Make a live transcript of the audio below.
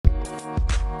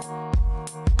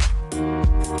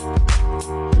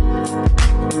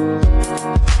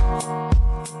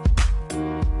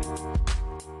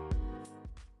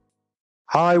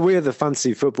Hi, we're the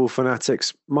Fantasy Football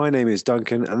Fanatics. My name is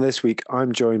Duncan, and this week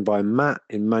I'm joined by Matt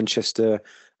in Manchester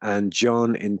and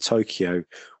John in Tokyo.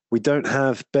 We don't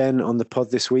have Ben on the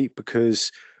pod this week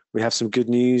because we have some good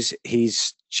news.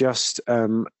 He's just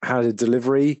had a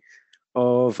delivery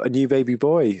of a new baby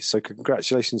boy. So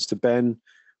congratulations to Ben.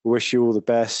 We wish you all the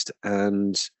best,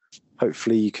 and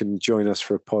hopefully you can join us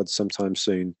for a pod sometime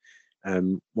soon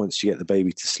once you get the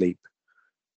baby to sleep.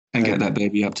 And get that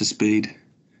baby up to speed.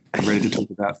 Ready to talk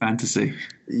about fantasy.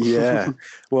 Yeah.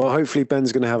 Well, hopefully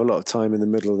Ben's going to have a lot of time in the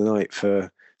middle of the night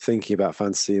for thinking about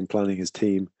fantasy and planning his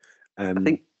team. I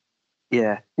think,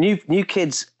 new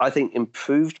kids, I think,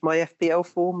 improved my FPL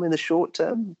form in the short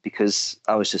term because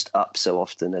I was just up so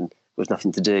often and there was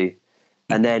nothing to do.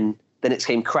 And then it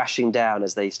came crashing down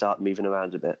as they start moving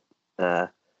around a bit.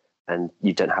 And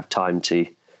you don't have time to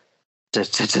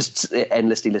just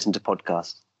endlessly listen to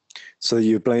podcasts. So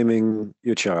you're blaming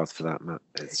your child for that, Matt?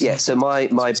 So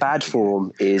my bad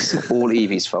form is all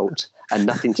Evie's fault and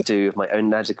nothing to do with my own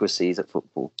inadequacies at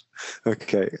football.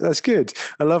 Okay, that's good.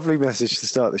 A lovely message to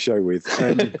start the show with.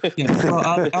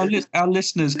 Our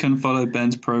listeners can follow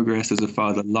Ben's progress as a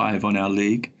father live on our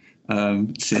league.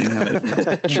 Seeing how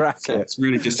track it. It's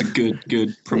really just a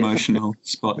good promotional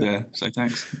spot there. So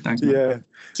thanks. Yeah.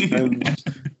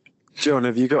 John,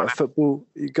 have you got a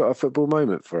football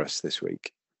moment for us this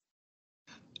week?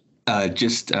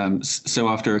 So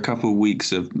after a couple of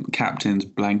weeks of captains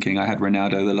blanking, I had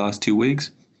Ronaldo the last 2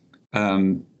 weeks. I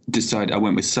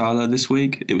went with Salah this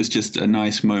week. It was just a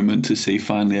nice moment to see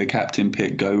finally a captain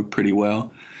pick go pretty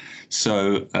well.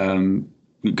 So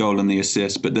goal and the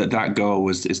assist, but that goal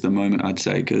is the moment, I'd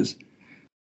say, because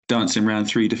dancing around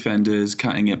 3 defenders,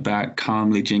 cutting it back,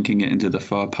 calmly jinking it into the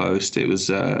far post. It was,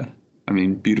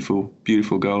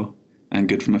 beautiful goal and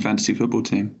good from a fantasy football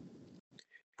team.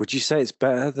 Would you say it's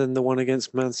better than the one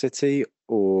against Man City,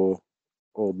 or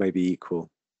maybe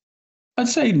equal? I'd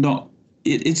say not.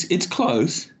 It's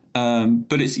close,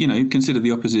 but it's consider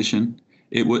the opposition.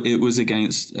 It was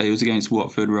against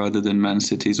Watford rather than Man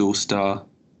City's all-star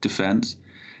defence,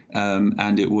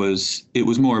 and it was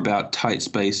more about tight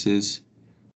spaces.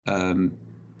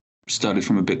 Started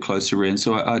from a bit closer in,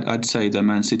 so I'd say the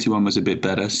Man City one was a bit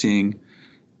better. Seeing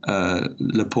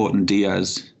Laporte and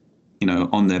Diaz,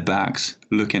 on their backs,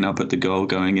 looking up at the goal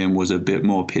going in was a bit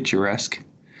more picturesque,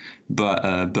 but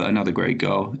another great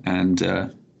goal. And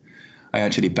I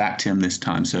actually backed him this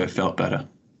time, so it felt better.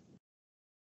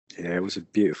 Yeah, it was a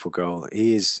beautiful goal.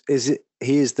 He is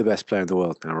the best player in the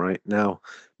world now, right? Now,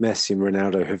 Messi and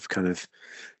Ronaldo have kind of,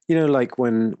 like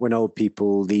when old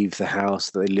people leave the house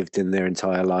that they lived in their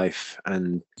entire life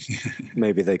and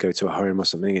maybe they go to a home or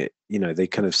something, they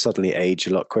kind of suddenly age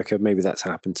a lot quicker. Maybe that's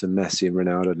happened to Messi and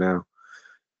Ronaldo now.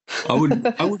 I was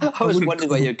wondering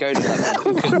where you're going with that.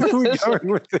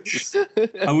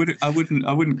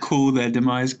 I wouldn't call their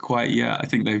demise quite yet. I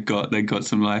think they've got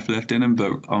some life left in them,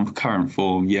 but on current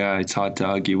form, yeah, it's hard to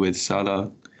argue with Salah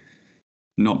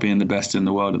not being the best in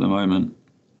the world at the moment.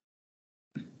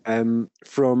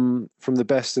 From the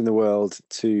best in the world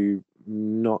to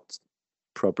not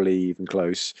probably even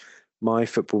close, my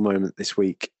football moment this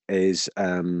week is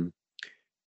from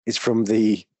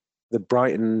the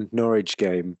Brighton Norwich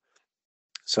game.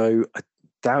 So I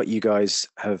doubt you guys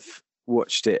have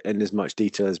watched it in as much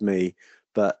detail as me,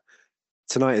 but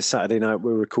tonight is Saturday night.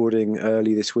 We're recording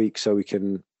early this week so we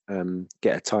can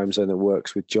get a time zone that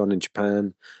works with John in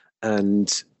Japan.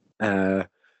 And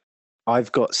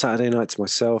I've got Saturday night to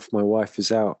myself. My wife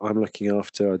is out. I'm looking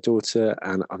after our daughter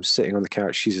and I'm sitting on the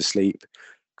couch. She's asleep.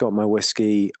 Got my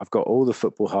whiskey. I've got all the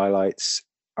football highlights.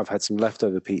 I've had some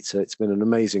leftover pizza. It's been an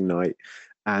amazing night.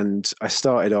 And I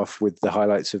started off with the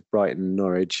highlights of Brighton and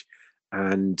Norwich.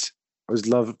 And I was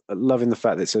loving the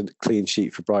fact that it's a clean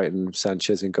sheet for Brighton,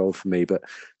 Sanchez in goal for me. But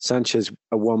Sanchez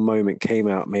at one moment came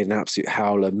out, made an absolute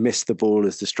howler, missed the ball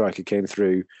as the striker came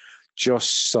through. Josh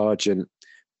Sargent,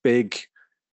 big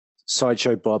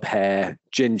sideshow bob hair,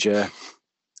 ginger.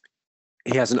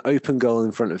 He has an open goal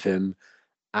in front of him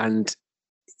and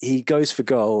he goes for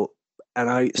goal.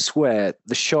 And I swear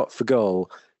the shot for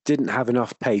goal didn't have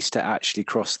enough pace to actually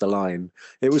cross the line.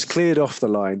 It was cleared off the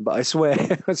line, but I swear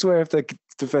if the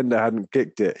defender hadn't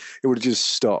kicked it, it would have just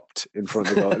stopped in front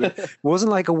of the goal. It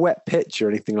wasn't like a wet pitch or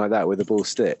anything like that where the ball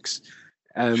sticks.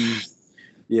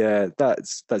 Yeah,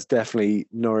 that's definitely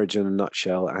Norwich in a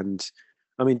nutshell. And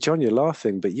I mean, John, you're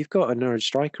laughing, but you've got a Norwich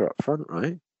striker up front,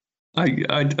 right?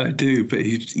 I do, but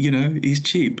he's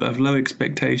cheap. I have low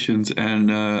expectations,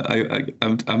 and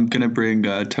I'm going to bring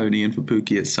Tony in for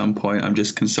Pookie at some point. I'm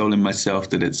just consoling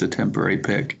myself that it's a temporary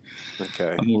pick.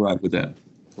 Okay, I'm all right with that.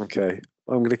 Okay,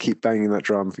 I'm going to keep banging that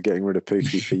drum for getting rid of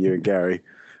Pookie for you and Gary.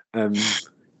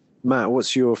 Matt,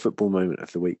 what's your football moment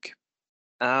of the week?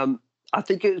 I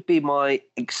think it would be my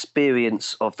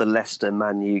experience of the Leicester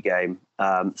Man U game.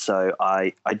 So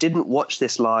I didn't watch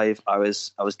this live. I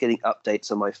was getting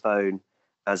updates on my phone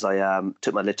as I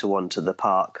took my little one to the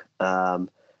park,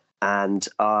 and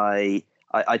I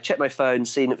checked my phone,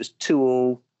 seeing it was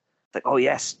 2-2. Like, oh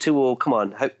yes, 2-2. Come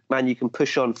on, hope Man U can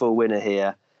push on for a winner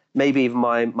here. Maybe even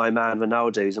my man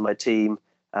Ronaldo, who's in my team,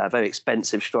 very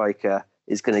expensive striker,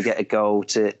 is going to get a goal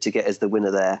to get us the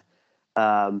winner there.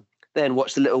 Then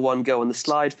watched the little one go on the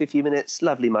slide for a few minutes.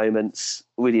 Lovely moments.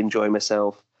 Really enjoying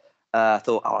myself.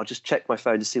 Thought, I'll just check my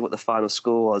phone to see what the final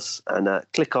score was, and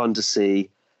click on to see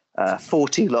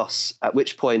 4-2 loss. At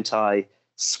which point I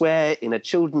swear in a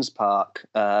children's park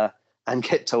and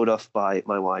get told off by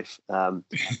my wife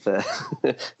for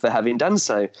for having done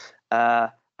so.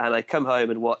 And I come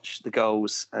home and watch the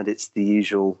goals, and it's the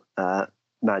usual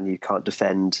Man U can't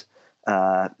defend,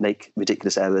 make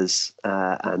ridiculous errors,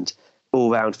 and all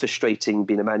round frustrating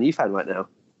being a Man U fan right now.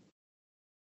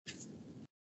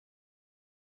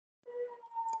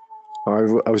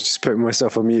 I was just putting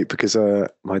myself on mute because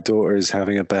my daughter is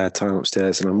having a bad time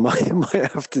upstairs, and I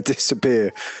might have to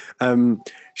disappear.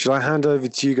 Shall I hand over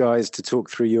to you guys to talk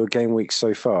through your game week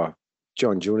so far?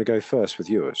 John, do you want to go first with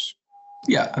yours?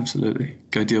 Yeah, absolutely.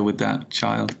 Go deal with that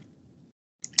child.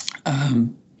 All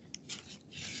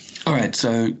right,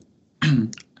 so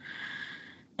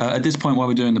at this point, while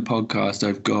we're doing the podcast,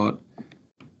 I've got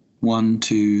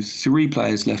 3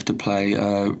 players left to play.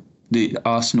 The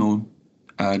Arsenal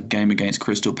game against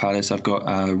Crystal Palace, I've got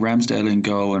Ramsdale in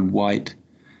goal and White.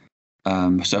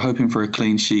 So hoping for a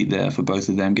clean sheet there for both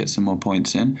of them, get some more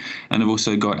points in. And I've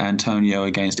also got Antonio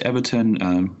against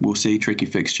Everton. We'll see, tricky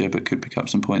fixture, but could pick up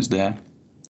some points there.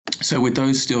 So with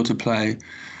those still to play,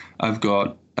 I've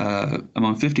got I'm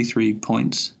on 53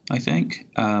 points, I think.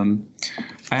 I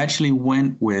actually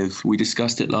went with, we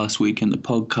discussed it last week in the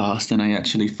podcast, and I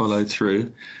actually followed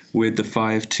through with the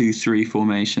 5-2-3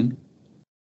 formation.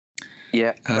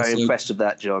 Yeah, very impressed with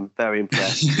that, John. Very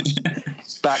impressed.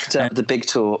 Backed up the big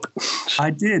talk. I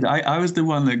did. I was the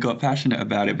one that got passionate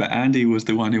about it, but Andy was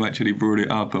the one who actually brought it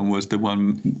up and was the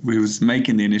one who was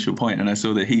making the initial point, and I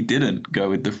saw that he didn't go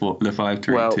with the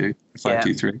 5-3-2,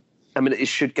 5-2-3. I mean, it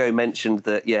should go mentioned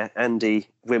that, Andy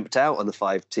wimped out on the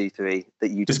 5-2-3 that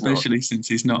you did. Especially not. Since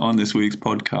he's not on this week's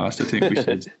podcast, I think we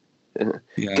should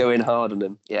go in hard on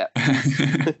him. Yeah.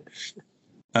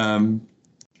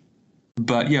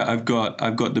 But yeah, I've got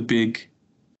the big.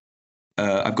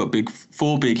 I've got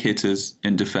 4 big hitters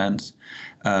in defence,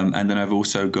 and then I've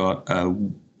also got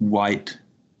White,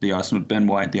 Ben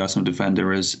White, the Arsenal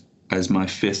defender, as my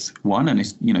 5th one, and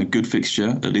it's good fixture,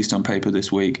 at least on paper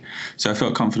this week. So I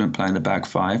felt confident playing the back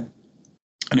 5,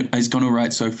 and it's gone all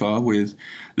right so far with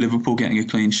Liverpool getting a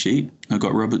clean sheet. I've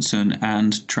got Robertson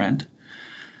and Trent,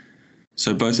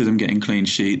 so both of them getting clean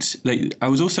sheets. I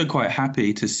was also quite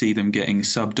happy to see them getting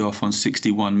subbed off on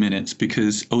 61 minutes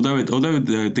because although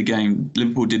the game,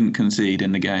 Liverpool didn't concede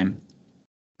in the game,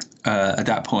 at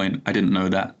that point I didn't know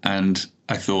that, and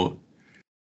I thought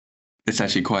it's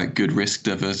actually quite good risk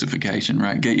diversification,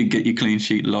 right? Get your clean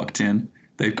sheet locked in.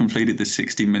 They've completed the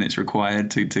 60 minutes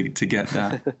required to get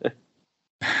that.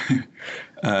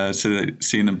 So that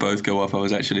seeing them both go off, I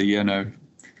was actually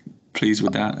pleased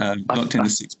with that. Locked in the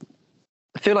 6.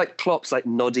 I feel like Klopp's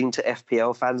nodding to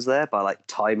FPL fans there by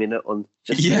timing it on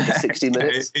just 60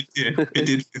 minutes. It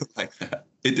did feel like that.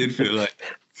 It did feel like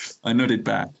I nodded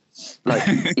back.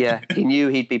 He knew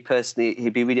he'd be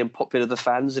really unpopular with the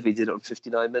fans if he did it on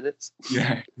 59 minutes.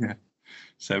 Yeah.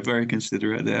 So very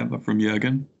considerate there from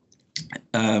Jurgen.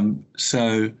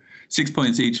 So 6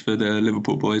 points each for the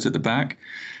Liverpool boys at the back.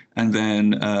 And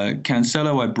then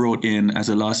Cancelo I brought in as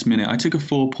a last minute. I took a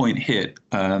 4-point hit,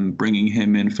 bringing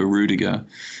him in for Rudiger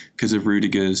because of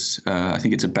Rudiger's, I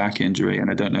think it's a back injury,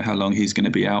 and I don't know how long he's going to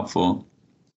be out for.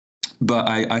 But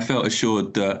I felt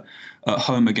assured that at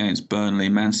home against Burnley,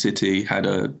 Man City had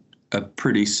a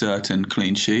pretty certain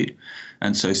clean sheet,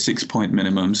 and so 6-point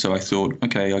minimum. So I thought,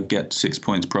 okay, I'll get 6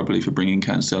 points probably for bringing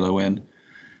Cancelo in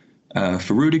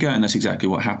for Rudiger, and that's exactly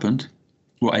what happened.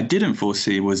 What I didn't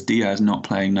foresee was Diaz not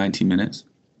playing 90 minutes.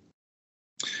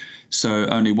 So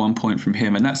only 1 point from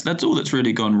him. And that's all that's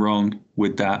really gone wrong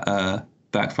with that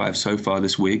back 5 so far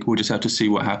this week. We'll just have to see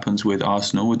what happens with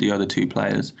Arsenal, with the other 2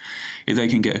 players. If they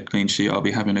can get a clean sheet, I'll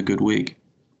be having a good week.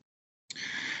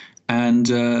 And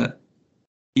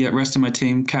rest of my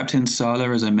team, Captain Salah,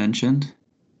 as I mentioned.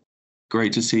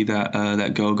 Great to see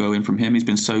that goal go in from him. He's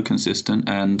been so consistent,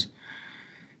 and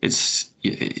it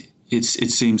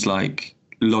seems like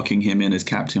locking him in as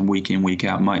captain week in, week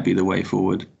out might be the way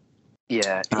forward.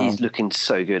 Yeah, he's looking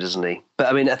so good, isn't he? But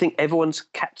I mean, I think everyone's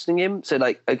captaining him. So,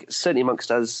 like, certainly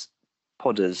amongst us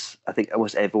podders, I think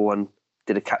almost everyone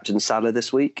did a captain Salah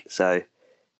this week. So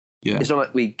it's not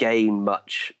like we gain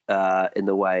much in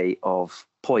the way of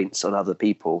points on other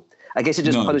people. I guess it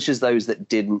just punishes those that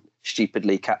didn't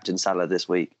stupidly captain Salah this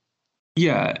week.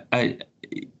 Yeah,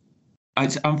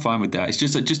 I'm fine with that. It's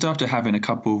just after having a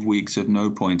couple of weeks of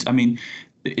no points. I mean,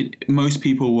 most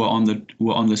people were on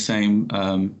the same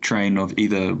train of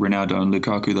either Ronaldo and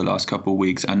Lukaku the last couple of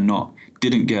weeks and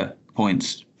didn't get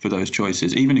points for those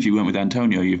choices. Even if you went with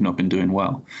Antonio, you've not been doing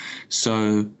well.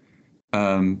 So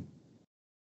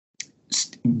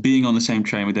being on the same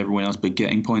train with everyone else but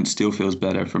getting points still feels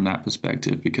better from that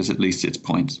perspective, because at least it's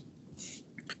points.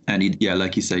 And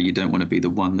like you say, you don't want to be the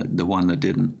one that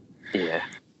didn't. Yeah.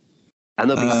 And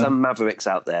there'll be some Mavericks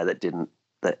out there that didn't.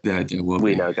 That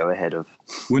we now go ahead of.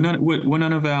 We're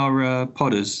none of our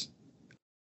podders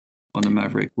on the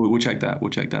Maverick. We'll check that. We'll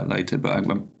check that later, but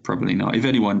I'm probably not. If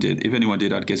anyone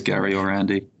did, I'd guess Gary or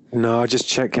Andy. No, I just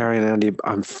checked Gary and Andy.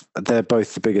 They're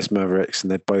both the biggest Mavericks, and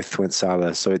they both went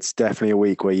Salah. So it's definitely a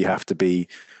week where you have to be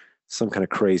some kind of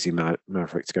crazy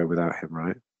Maverick to go without him,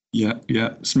 right? Yeah.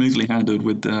 Smoothly handled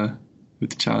with the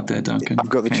child there, Duncan. I've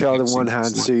got the child in one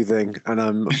hand soothing, and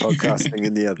I'm podcasting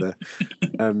in the other.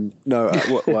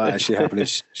 What actually happened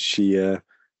is she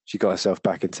got herself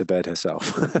back into bed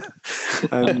herself.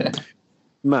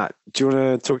 Matt, do you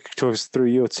want to talk us through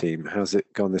your team? How's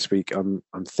it gone this week? I'm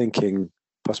thinking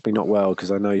possibly not well,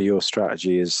 because I know your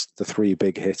strategy is the 3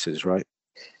 big hitters, right?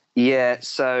 Yeah.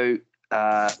 So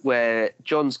where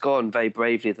John's gone very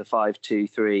bravely the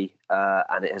 5-2-3,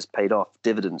 and it has paid off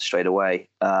dividends straight away.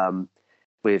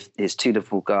 With his 2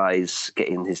 Liverpool guys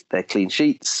getting their clean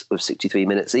sheets with 63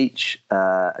 minutes each,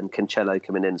 and Cancelo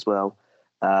coming in as well.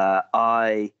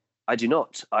 I do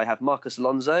not. I have Marcos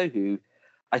Alonso, who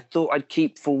I thought I'd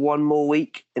keep for one more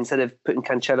week instead of putting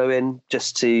Cancelo in.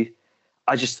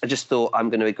 I just thought I'm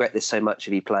going to regret this so much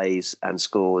if he plays and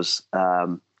scores.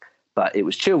 But it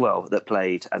was Chilwell that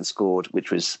played and scored, which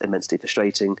was immensely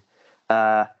frustrating.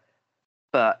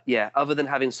 But yeah, other than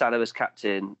having Salah as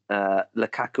captain,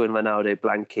 Lukaku and Ronaldo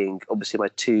blanking, obviously my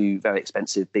 2 very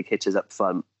expensive big hitters up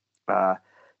front,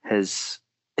 has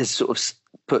sort of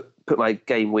put my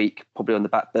game week probably on the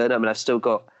back burner. I mean, I've still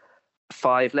got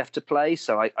 5 left to play,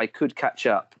 so I could catch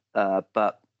up.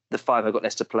 But the 5 I've got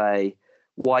left to play,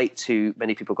 White, who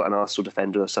many people got an Arsenal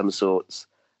defender of some sorts,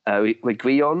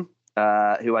 Reguilon,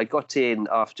 who I got in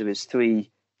after his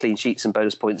 3 clean sheets and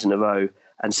bonus points in a row,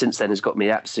 and since then has got me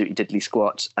absolutely diddly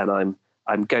squat, and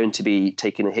I'm going to be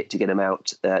taking a hit to get him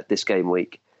out this game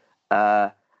week.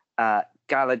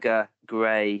 Gallagher,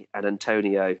 Gray, and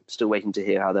Antonio, still waiting to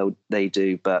hear how they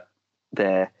do, but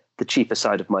they're the cheaper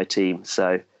side of my team.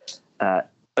 So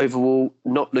overall,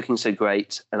 not looking so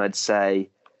great. And I'd say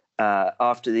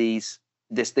after this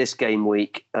game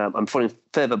week, I'm falling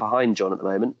further behind John at the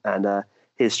moment, and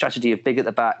his strategy of big at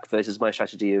the back versus my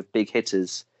strategy of big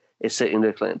hitters is certainly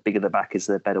looking like big at the back is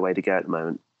the better way to go at the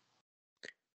moment.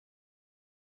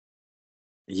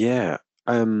 Yeah.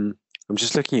 I'm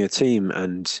just looking at your team,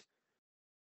 and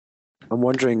I'm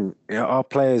wondering, are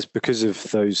players, because of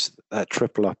that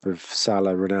triple up of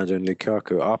Salah, Ronaldo and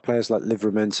Lukaku, are players like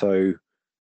Livramento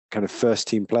kind of first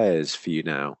team players for you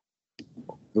now?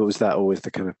 Or was that always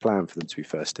the kind of plan for them to be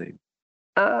first team?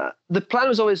 The plan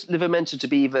was always Livramento to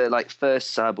be either like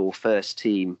first sub or first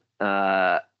team.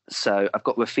 So I've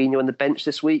got Rafinha on the bench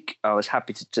this week. I was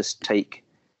happy to just take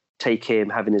him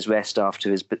having his rest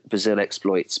after his Brazil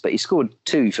exploits, but he scored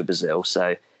 2 for Brazil,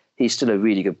 so he's still a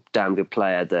really good, damn good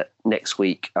player that next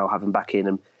week I'll have him back in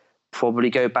and probably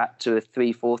go back to a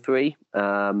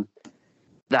 3-4-3.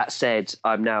 That said,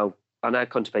 I'm now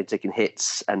contemplating taking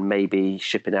hits and maybe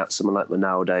shipping out someone like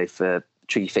Ronaldo for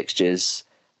tricky fixtures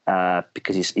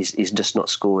because he's just not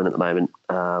scoring at the moment.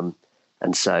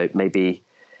 And so maybe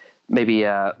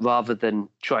rather than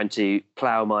trying to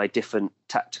plough my different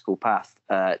tactical path,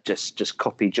 just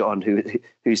copy John,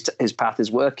 whose his path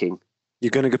is working. You're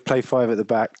going to play 5 at the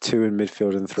back, 2 in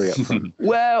midfield, and 3 up front.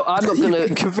 Well, I'm not going to. You've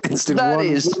been convinced in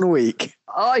one week.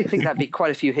 I think that'd be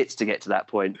quite a few hits to get to that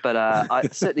point, but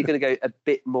I'm certainly going to go a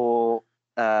bit more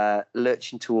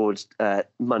lurching towards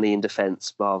money in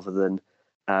defence rather than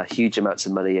huge amounts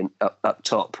of money up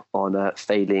top on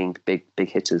failing big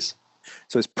hitters.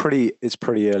 So it's pretty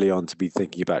early on to be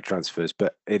thinking about transfers,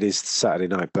 but it is Saturday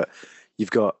night. But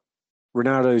you've got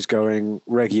Ronaldo's going,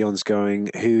 Reguilon's going.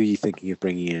 Who are you thinking of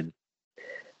bringing in?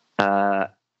 Hang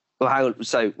on.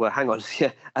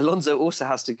 Yeah, Alonso also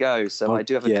has to go, so I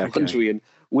do have a quandary in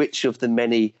which of the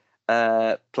many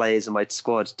players in my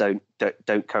squad don't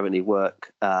currently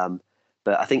work.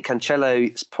 But I think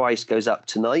Cancelo's price goes up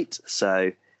tonight,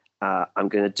 so I'm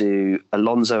going to do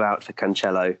Alonso out for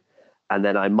Cancelo, and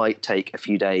then I might take a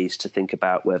few days to think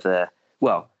about whether,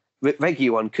 well,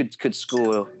 Reguilon could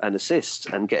score an assist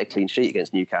and get a clean sheet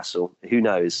against Newcastle. Who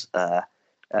knows?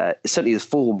 Certainly the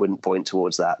form wouldn't point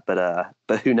towards that, but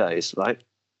who knows, right?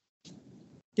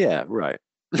 Yeah, right.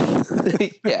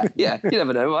 yeah, you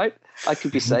never know, right? I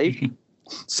could be saved.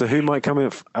 So who might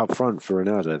come up front for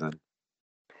Ronaldo then?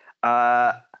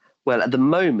 Well, at the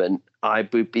moment, I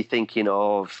would be thinking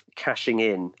of cashing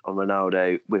in on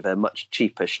Ronaldo with a much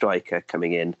cheaper striker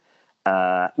coming in.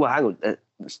 Well, hang on.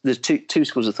 There's two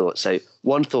schools of thought. So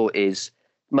one thought is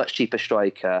much cheaper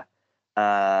striker,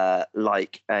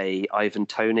 like a Ivan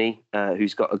Toney,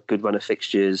 who's got a good run of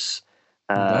fixtures.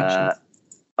 I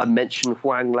mentioned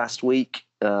Hwang last week.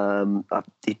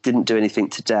 He didn't do anything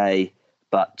today,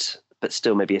 but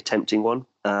still maybe a tempting one.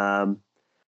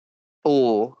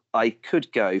 Or I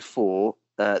could go for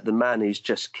the man who's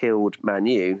just killed Man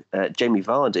U, Jamie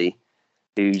Vardy,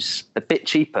 who's a bit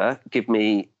cheaper, give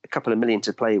me a couple of million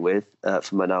to play with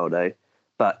for Ronaldo,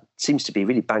 but seems to be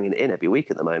really banging it in every week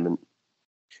at the moment.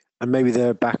 And maybe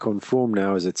they're back on form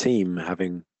now as a team,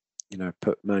 having,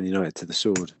 put Man United to the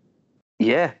sword.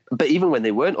 Yeah, but even when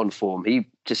they weren't on form, he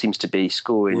just seems to be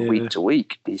scoring week to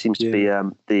week. He seems to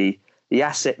be the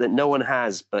asset that no one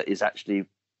has, but is actually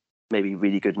maybe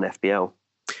really good in FPL.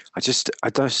 I just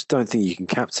don't think you can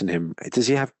captain him. Does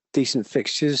he have decent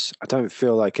fixtures? I don't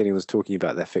feel like anyone's talking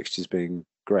about their fixtures being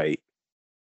great.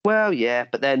 Well, yeah,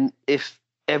 but then if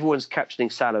everyone's captaining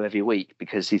Salah every week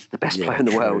because he's the best player in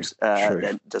the world,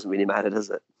 then it doesn't really matter, does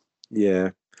it? Yeah.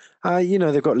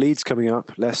 They've got Leeds coming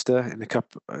up, Leicester in a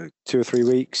couple, 2 or 3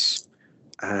 weeks,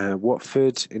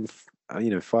 Watford in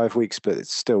 5 weeks, but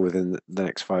it's still within the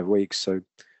next 5 weeks. So,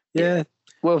 yeah.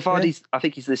 Well, Vardy's, I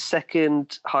think he's the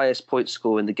second highest point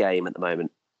scorer in the game at the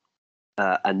moment,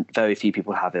 and very few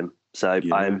people have him. So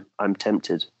I'm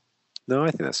tempted. No, I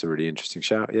think that's a really interesting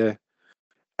shout. Yeah.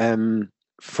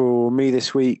 For me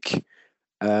this week,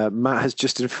 Matt has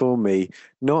just informed me,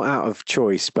 not out of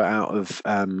choice, but out of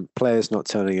players not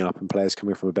turning up and players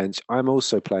coming from a bench, I'm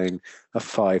also playing a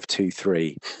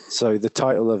 5-2-3. So the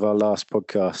title of our last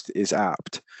podcast is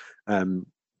apt,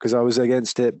 because I was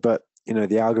against it, but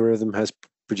the algorithm has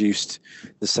produced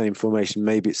the same formation.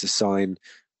 Maybe it's a sign.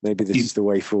 Maybe this is the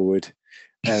way forward.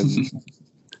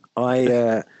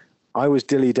 I was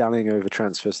dilly-dallying over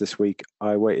transfers this week.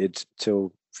 I waited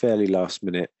till fairly last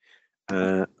minute.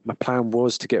 My plan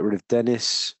was to get rid of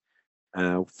Dennis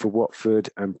for Watford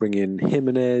and bring in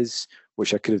Jimenez,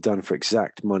 which I could have done for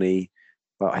exact money.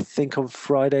 But I think on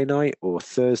Friday night or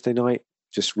Thursday night,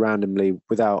 just randomly,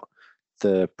 without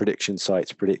the prediction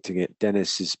sites predicting it,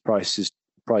 Dennis's price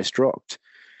dropped.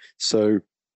 So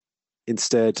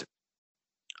instead,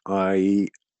 I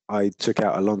took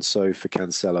out Alonso for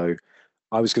Cancelo.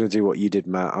 I was going to do what you did,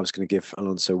 Matt. I was going to give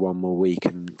Alonso one more week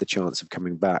and the chance of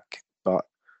coming back. But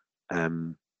I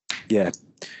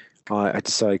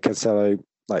decided Cancelo,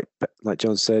 like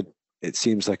John said, it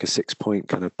seems like a 6-point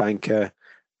kind of banker.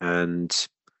 And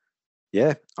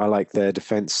yeah, I like their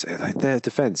defense. Their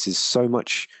defense is so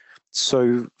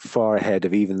far ahead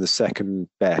of even the second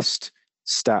best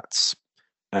stats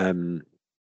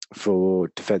for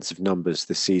defensive numbers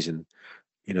this season.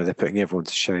 They're putting everyone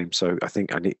to shame. So I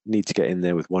think I need to get in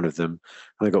there with one of them.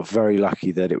 And I got very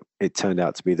lucky that it turned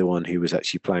out to be the one who was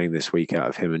actually playing this week out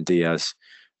of him and Diaz.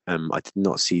 I did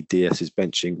not see Diaz's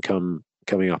benching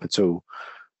coming up at all.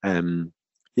 So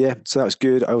that was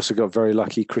good. I also got very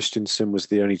lucky. Christensen was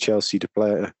the only Chelsea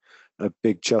player, a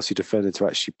big Chelsea defender to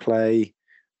actually play.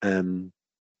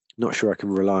 Not sure I can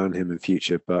rely on him in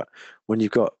future, but when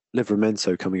you've got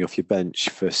Livramento coming off your bench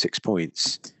for 6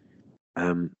 points,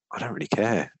 I don't really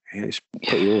care. It's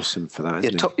pretty awesome for that,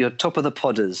 isn't it? You're top of the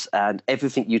podders, and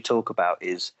everything you talk about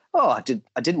is, I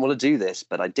didn't want to do this,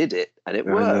 but I did it, and it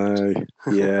worked.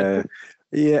 Yeah.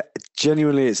 Yeah.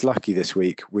 Genuinely, it's lucky this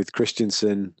week with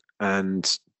Christensen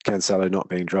and Cancelo not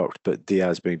being dropped, but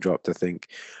Diaz being dropped, I think.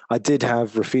 I did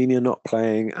have Rafinha not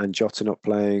playing and Jota not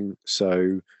playing,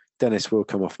 so Dennis will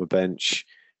come off my bench.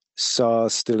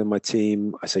 Sarr's still in my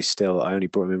team. I say still, I only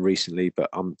brought him in recently, but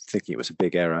I'm thinking it was a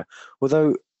big error.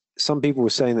 Although some people were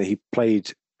saying that he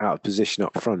played out of position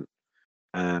up front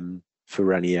for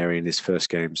Ranieri in his first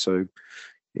game. So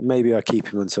maybe I keep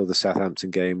him until the Southampton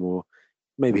game, or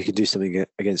maybe he could do something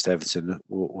against Everton.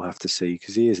 We'll have to see,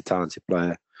 because he is a talented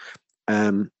player.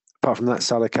 Apart from that,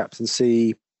 Salah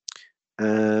captaincy.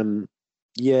 I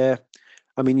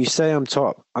mean, you say I'm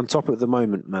top at the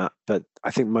moment, Matt, but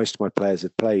I think most of my players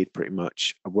have played pretty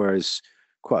much, whereas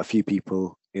quite a few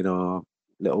people in our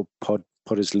little pod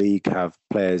Potters League have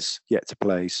players yet to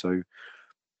play. So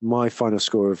my final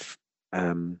score of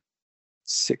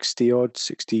 60 odd,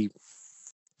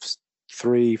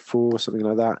 63, 4, something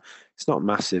like that. It's not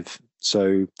massive.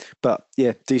 So, but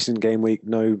yeah, decent game week,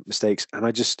 no mistakes. And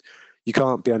you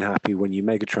can't be unhappy when you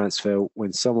make a transfer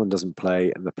when someone doesn't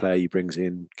play and the player you brings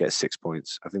in gets 6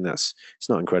 points. I think it's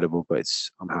not incredible, but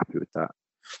I'm happy with that.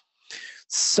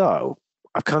 So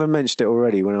I've kind of mentioned it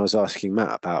already when I was asking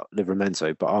Matt about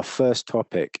Livramento, but our first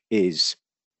topic is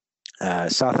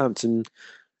Southampton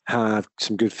have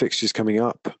some good fixtures coming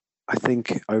up. I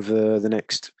think over the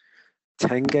next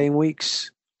 10 game weeks.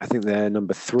 I think they're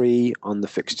number 3 on the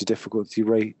fixture difficulty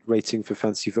rating for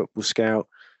Fantasy Football Scout.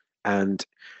 And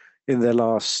in their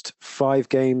last 5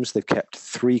 games, they've kept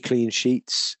 3 clean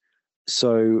sheets.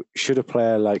 So should a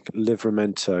player like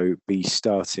Livramento be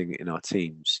starting in our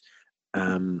teams?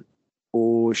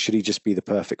 Or should he just be the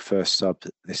perfect first sub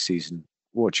this season?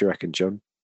 What do you reckon, John?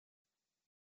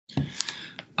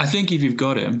 I think if you've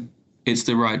got him, it's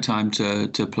the right time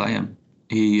to play him.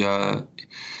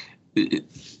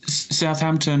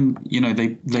 Southampton,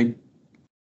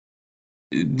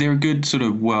 they're a good sort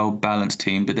of well-balanced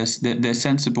team, but they're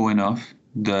sensible enough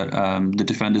that the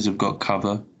defenders have got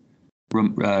cover.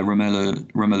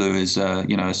 Romelu is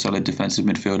a solid defensive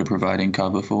midfielder providing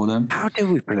cover for them. How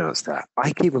do we pronounce that?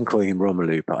 I keep on calling him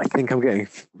Romelu, but I think I'm getting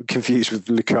confused with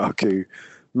Lukaku.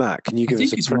 Matt, can you give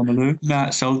us a... Romelu.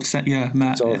 Matt,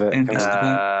 Matt. Solve it.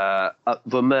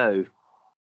 Romeu.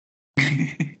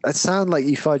 That sounds like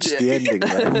you fudged the ending.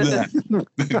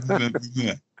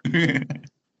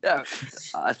 Yeah,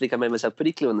 I think I made myself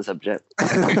pretty clear on the subject.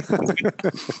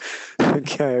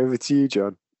 Okay, over to you,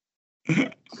 John.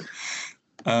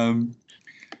 I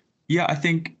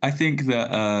think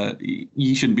that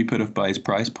you shouldn't be put off by his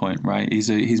price point, right?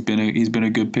 He's been a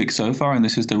good pick so far, and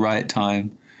this is the right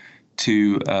time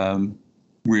to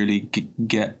really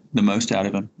get the most out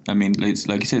of him. I mean, it's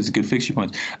like you said, it's a good fixture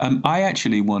point.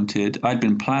 I'd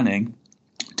been planning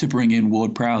to bring in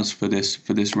Ward-Prowse for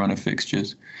this run of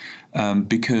fixtures,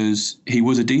 because he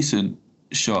was a decent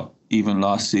shot even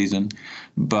last season,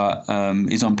 but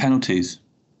he's on penalties,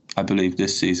 I believe,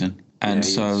 this season. And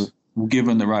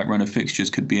given the right run of fixtures,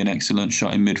 could be an excellent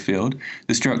shot in midfield.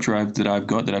 The structure that I've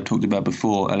talked about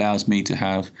before, allows me to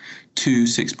have 2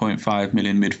 6.5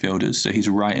 million midfielders. So he's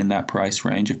right in that price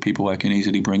range of people I can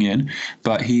easily bring in.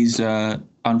 But he's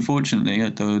unfortunately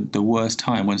at the worst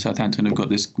time when Southampton have got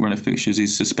this run of fixtures.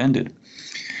 He's suspended.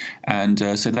 And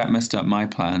so that messed up my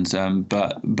plans.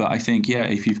 But I think,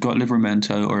 if you've got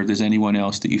Livramento, or if there's anyone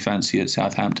else that you fancy at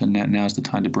Southampton, now's the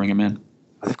time to bring him in.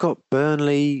 They've got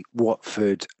Burnley,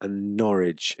 Watford and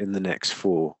Norwich in the next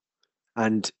 4.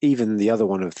 And even the other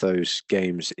one of those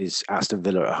games is Aston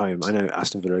Villa at home. I know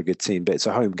Aston Villa are a good team, but it's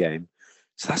a home game.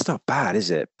 So that's not bad,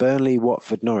 is it? Burnley,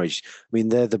 Watford, Norwich. I mean,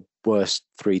 they're the worst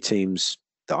 3 teams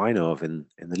that I know of in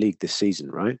the league this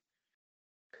season, right?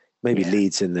 Maybe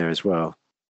Leeds in there as well.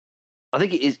 I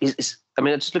think it is. I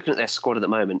mean, just looking at their squad at the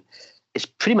moment, it's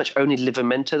pretty much only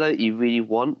Livramento though that you really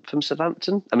want from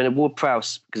Southampton. I mean,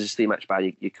 Ward-Prowse, because it's the match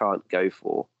value, you can't go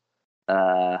for.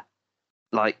 I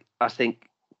think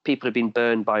people have been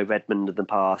burned by Redmond in the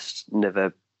past.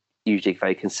 Never usually a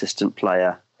very consistent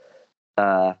player.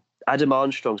 Adam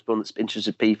Armstrong's one that's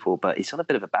interested people, but he's on a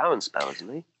bit of a bounce spell,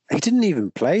 isn't he? He didn't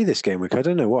even play this game week. I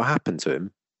don't know what happened to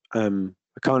him. I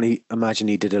can't imagine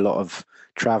he did a lot of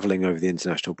travelling over the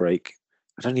international break.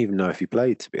 I don't even know if he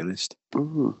played, to be honest.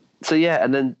 Ooh. So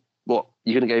and then what?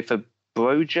 You're going to go for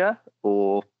Broja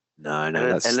or no?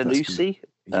 Elanusi?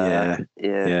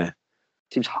 Yeah.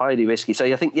 Seems highly risky. So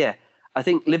I think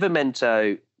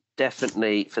Livramento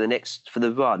definitely for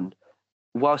the run.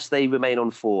 Whilst they remain on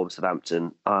form,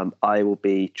 Southampton, I will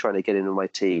be trying to get in on my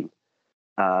team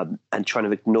and trying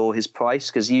to ignore his price,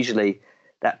 because usually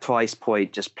that price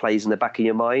point just plays in the back of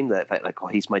your mind. That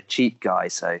he's my cheap guy,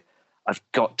 so I've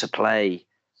got to play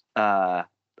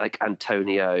like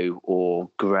Antonio or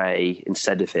Gray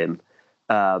instead of him.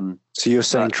 So you're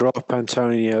saying drop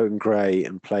Antonio and Gray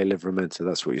and play Livramento?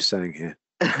 That's what you're saying here.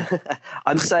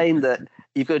 I'm saying that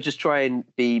you've got to just try and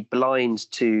be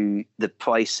blind to the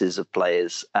prices of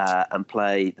players and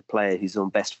play the player who's on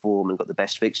best form and got the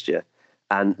best fixture.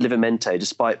 And Livramento,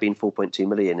 despite being 4.2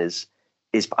 million, is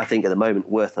I think at the moment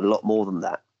worth a lot more than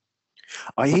that.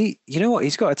 You know what?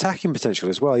 He's got attacking potential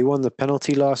as well. He won the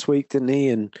penalty last week, didn't he?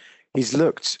 And he's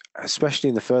looked, especially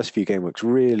in the first few game weeks,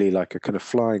 really like a kind of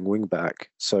flying wing back.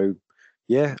 So,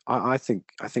 yeah, I think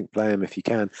play him if you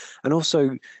can. And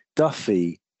also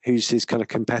Duffy, who's his kind of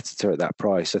competitor at that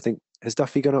price. I think, has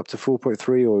Duffy gone up to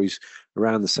 4.3 or he's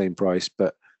around the same price?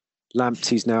 But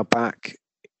Lamptey's now back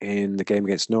in the game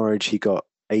against Norwich. He got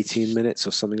 18 minutes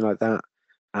or something like that.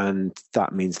 And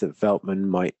that means that Veltman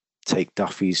might take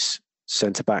Duffy's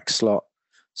centre-back slot.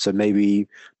 So maybe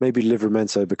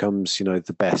Livramento becomes,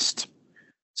 the best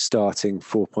starting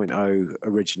 4.0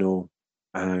 original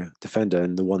defender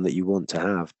and the one that you want to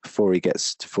have before he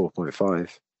gets to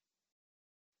 4.5.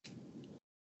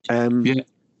 Yeah,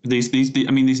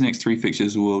 these next three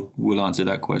fixtures will answer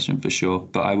that question for sure.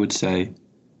 But I would say,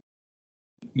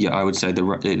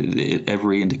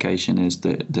 every indication is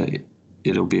that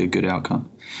it'll be a good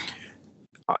outcome.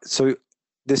 So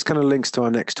this kind of links to our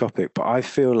next topic, but I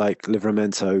feel like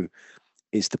Livramento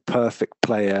is the perfect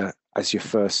player as your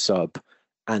first sub.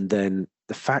 And then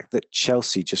the fact that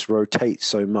Chelsea just rotate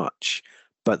so much,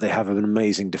 but they have an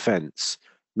amazing defence,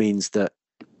 means that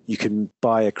you can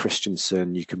buy a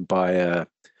Christensen, you can buy a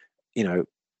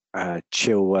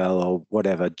Chilwell or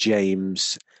whatever,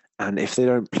 James. And if they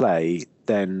don't play,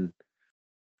 then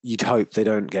you'd hope they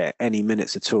don't get any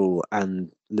minutes at all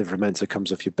and Livramento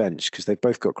comes off your bench, because they've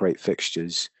both got great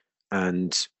fixtures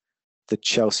and the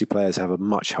Chelsea players have a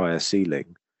much higher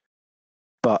ceiling.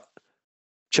 But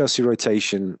Chelsea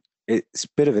rotation, it's a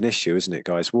bit of an issue, isn't it,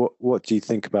 guys? What do you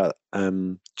think about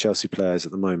Chelsea players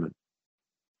at the moment?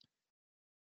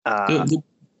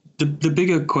 The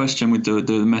bigger question with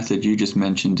the method you just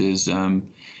mentioned is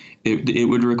it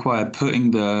would require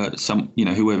putting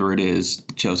whoever it is,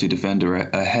 Chelsea defender,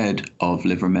 ahead of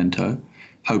Livramento,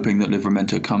 hoping that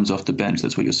Livramento comes off the bench.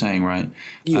 That's what you're saying, right?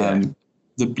 Yeah.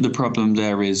 The problem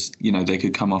there is, they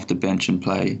could come off the bench and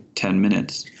play 10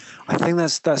 minutes. I think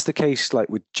that's the case. Like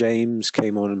with James,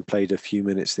 came on and played a few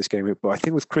minutes this game, but I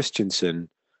think with Christensen,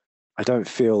 I don't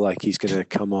feel like he's going to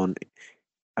come on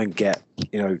and get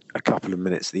a couple of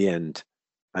minutes at the end.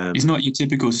 He's not your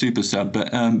typical super sub, but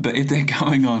if they're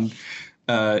going on,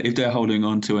 if they're holding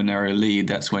on to a narrow lead,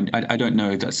 that's when I don't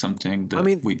know if that's something that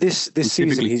we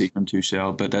typically see from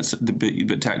Tuchel, but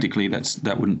but tactically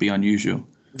that wouldn't be unusual.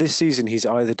 This season, he's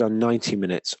either done 90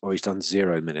 minutes or he's done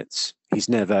 0 minutes. He's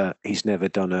never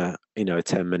done a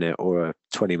 10 minute or a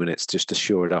 20 minutes just to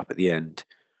shore it up at the end.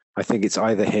 I think it's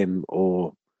either him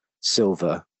or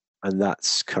Silva, and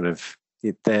that's kind of,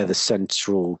 they're the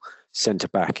central centre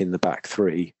back in the back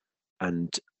three,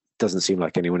 and doesn't seem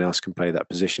like anyone else can play that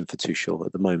position for Tuchel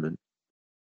at the moment.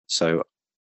 So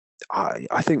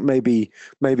I think maybe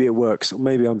it works.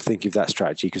 Maybe I'm thinking of that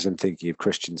strategy because I'm thinking of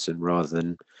Christensen rather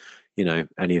than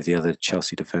any of the other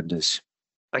Chelsea defenders.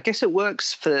 I guess it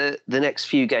works for the next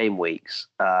few game weeks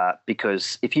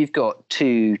because if you've got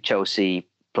two Chelsea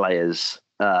players,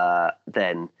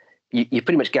 then you're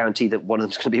pretty much guaranteed that one of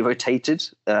them's going to be rotated,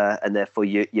 and therefore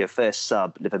your first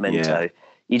sub, Livramento,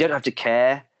 you don't have to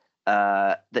care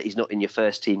that he's not in your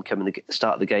first team coming the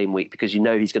start of the game week because he's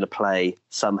going to play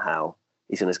somehow.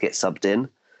 He's going to get subbed in.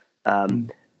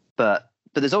 But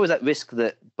there's always that risk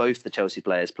that both the Chelsea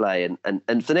players play. And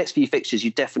for the next few fixtures,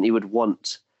 you definitely would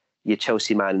want your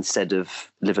Chelsea man instead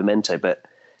of Livramento. But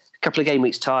a couple of game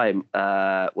weeks' time,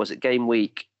 was it game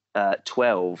week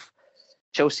 12?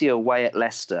 Chelsea are away at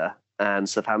Leicester and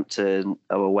Southampton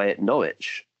are away at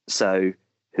Norwich. So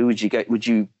who would you go? Would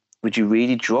you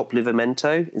really drop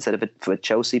Livramento instead of for a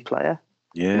Chelsea player?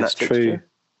 Yeah, that's true.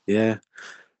 Yeah.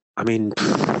 I mean,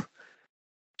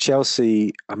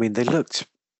 Chelsea, they looked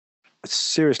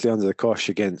seriously under the cosh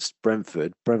against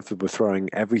Brentford. Brentford were throwing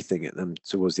everything at them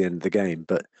towards the end of the game,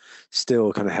 but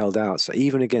still kind of held out. So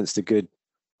even against a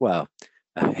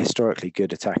historically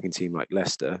good attacking team like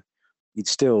Leicester, you'd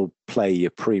still play your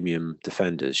premium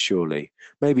defenders, surely.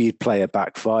 Maybe you'd play a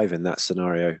back five in that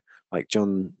scenario, like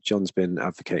John's been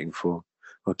advocating for.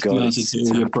 Oh God, it's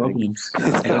all your problems.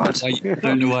 I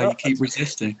don't know why you keep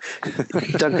resisting.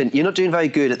 Duncan, you're not doing very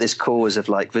good at this cause of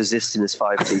resisting this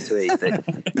 5-2-3.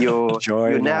 But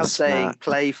you're now saying Matt.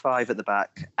 Play five at the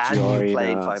back and you're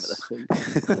playing five at the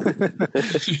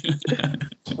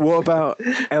front. What about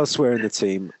elsewhere in the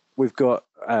team? We've got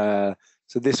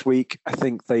so this week I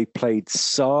think they played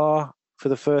Sarr for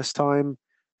the first time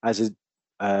as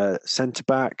a centre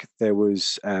back. There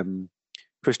was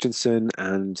Christensen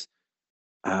and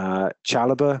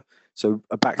Chalobah, so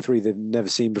a back three they've never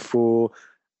seen before.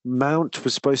 Mount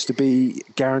was supposed to be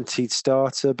guaranteed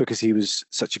starter because he was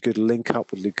such a good link up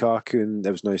with Lukaku, and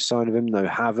there was no sign of him. No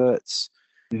Havertz.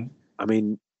 Yeah.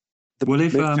 The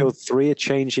midfield three are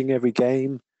changing every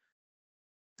game.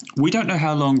 We don't know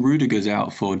how long Rudiger's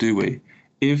out for, do we?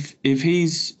 If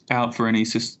he's out for any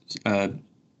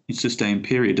sustained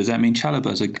period, does that mean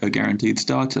Chalobah's a guaranteed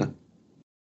starter?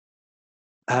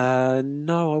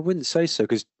 No, I wouldn't say so,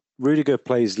 because Rudiger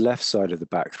plays left side of the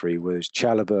back three, whereas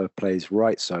Chalobah plays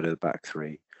right side of the back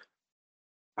three.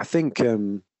 I think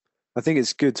I think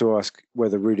it's good to ask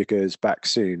whether Rudiger is back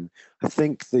soon. I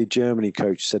think the Germany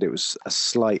coach said it was a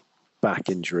slight back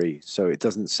injury, so it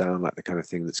doesn't sound like the kind of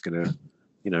thing that's going to,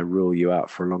 rule you out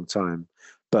for a long time.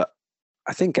 But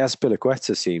I think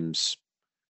Azpilicueta seems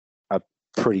a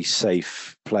pretty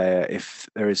safe player if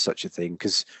there is such a thing,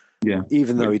 because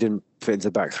even though he didn't fit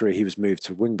into back three, he was moved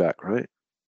to wing back, right?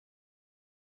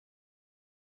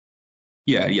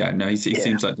 Yeah. No, he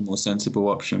seems like the more sensible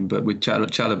option, but with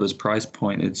Chalobah's price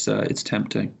point, it's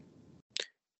tempting.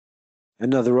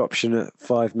 Another option at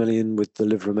 5 million with the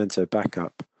Livramento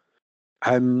backup.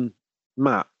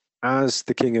 Matt, as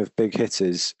the king of big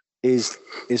hitters, is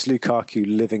Lukaku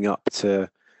living up to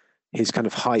his kind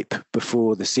of hype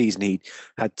before the season? He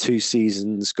had 2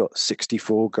 seasons, got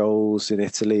 64 goals in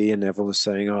Italy, and everyone was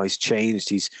saying, "Oh, he's changed.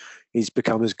 He's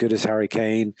become as good as Harry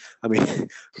Kane." I mean,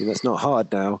 that's not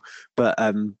hard now, but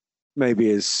maybe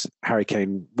as Harry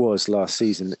Kane was last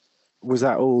season. Was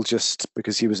that all just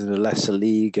because he was in a lesser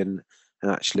league, and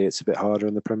actually it's a bit harder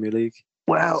in the Premier League?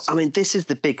 Well, I mean, this is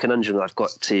the big conundrum I've got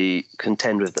to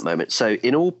contend with at the moment. So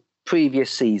in all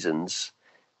previous seasons,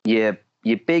 your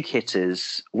big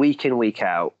hitters, week in, week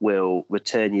out, will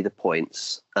return you the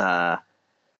points.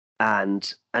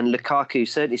 And Lukaku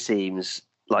certainly seems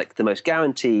like the most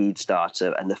guaranteed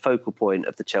starter and the focal point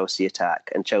of the Chelsea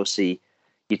attack. And Chelsea,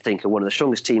 you'd think, are one of the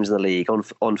strongest teams in the league,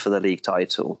 on for the league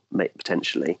title,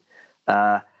 potentially.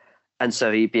 And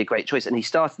so he'd be a great choice. And he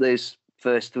started those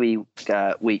first 3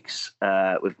 weeks.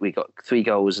 We got 3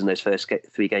 goals in those first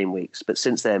 3 game weeks. But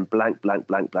since then, blank.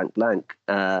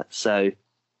 So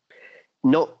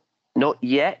not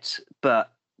yet,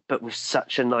 but with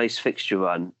such a nice fixture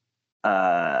run,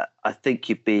 I think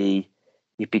you'd be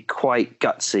quite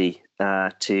gutsy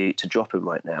to drop him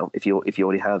right now if you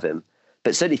already have him.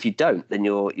 But certainly if you don't, then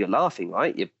you're laughing,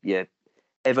 right? You're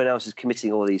everyone else is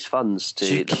committing all these funds to.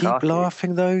 Do you keep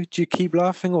laughing though? Do you keep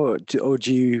laughing, or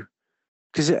do you?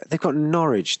 Because they've got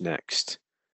Norwich next,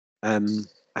 and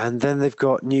then they've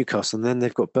got Newcastle, and then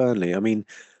they've got Burnley. I mean,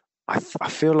 I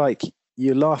feel like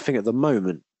you're laughing at the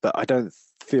moment, but I don't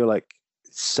feel like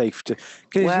it's safe to,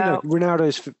 because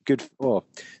Ronaldo's good or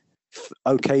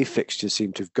okay fixtures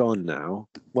seem to have gone now.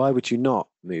 Why would you not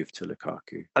move to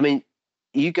Lukaku? I mean,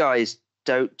 you guys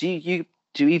don't. Do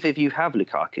either of you have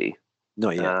Lukaku?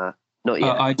 Not yet. Not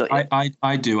yet.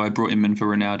 I do. I brought him in for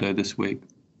Ronaldo this week.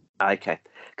 Okay,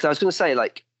 because I was going to say,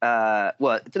 like,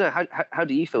 well, I don't know, how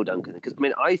do you feel, Duncan? Because I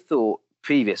mean, I thought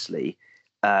previously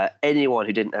anyone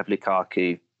who didn't have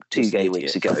Lukaku 2 game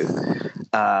weeks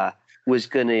ago was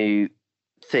going to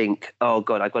think, oh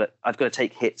God, I've got to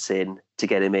take hits in to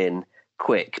get him in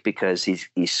quick because he's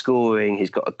scoring. He's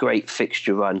got a great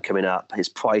fixture run coming up. His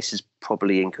price is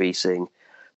probably increasing,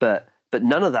 but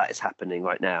none of that is happening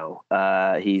right now.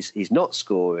 He's not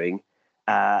scoring,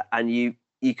 and you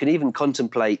can even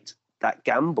contemplate that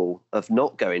gamble of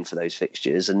not going for those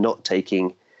fixtures and not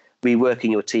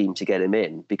reworking your team to get him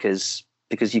in because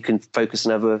you can focus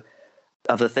on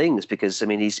other things. Because I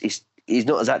mean, he's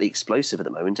not exactly explosive at the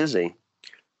moment, is he?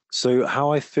 So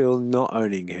how I feel not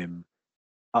owning him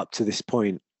up to this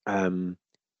point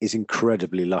is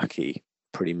incredibly lucky,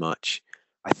 pretty much.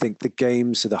 I think the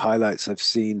games are the highlights I've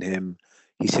seen him.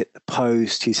 He's hit the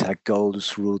post. He's had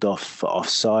goals ruled off for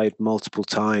offside multiple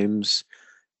times.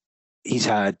 He's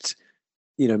had,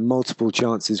 multiple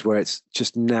chances where it's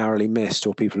just narrowly missed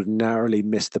or people have narrowly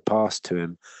missed the pass to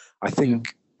him. I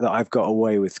think that I've got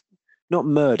away with, not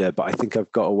murder, but I think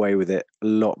I've got away with it a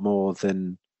lot more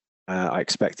than I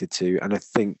expected to. And I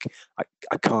think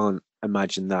I can't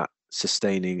imagine that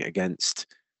sustaining against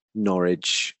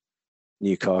Norwich,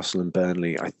 Newcastle and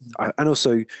Burnley. And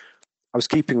also I was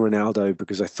keeping Ronaldo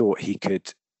because I thought he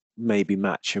could maybe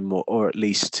match him or at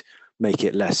least make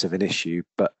it less of an issue.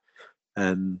 But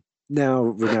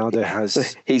now Ronaldo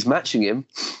has... He's matching him.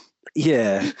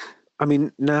 Yeah. I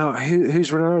mean, now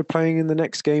who's Ronaldo playing in the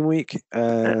next game week?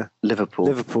 Liverpool.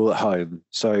 Liverpool at home.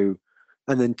 So,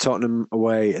 and then Tottenham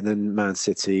away, and then Man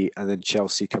City, and then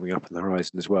Chelsea coming up on the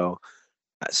horizon as well.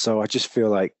 So I just feel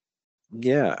like,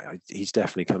 he's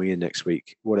definitely coming in next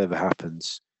week. Whatever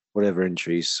happens, whatever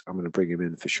injuries, I'm going to bring him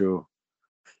in for sure.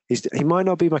 He might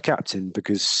not be my captain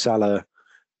because Salah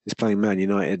is playing Man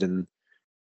United, and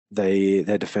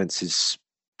their defense is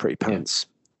pretty pants.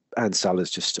 Yeah. And Salah's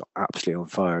just absolutely on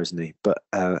fire, isn't he? But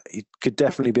he could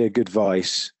definitely be a good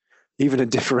vice, even a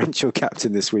differential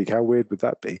captain this week. How weird would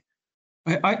that be?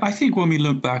 I think when we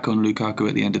look back on Lukaku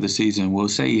at the end of the season, we'll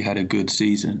say he had a good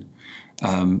season.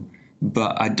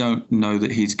 But I don't know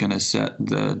that he's going to set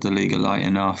the league alight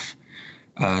enough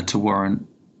to warrant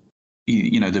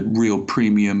the real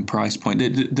premium price point.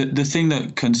 The thing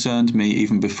that concerned me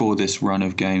even before this run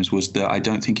of games was that I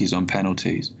don't think he's on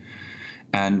penalties.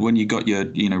 And when you got your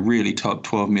really top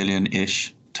 12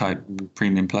 million-ish type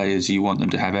premium players, you want them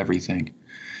to have everything.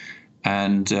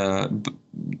 And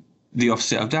the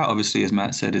offset of that, obviously, as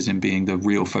Matt said, is in being the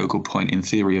real focal point in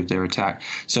theory of their attack.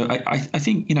 So I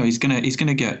think he's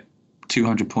gonna get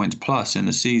 200 points plus in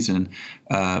the season,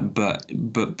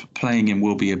 but playing him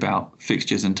will be about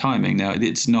fixtures and timing. Now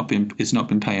it's not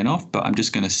been paying off, but I'm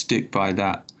just going to stick by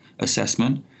that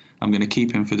assessment. I'm going to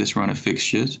keep him for this run of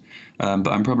fixtures, but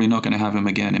I'm probably not going to have him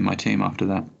again in my team after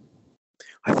that.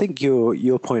 I think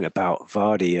your point about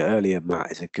Vardy earlier,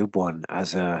 Matt, is a good one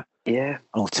as a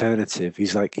alternative.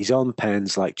 He's on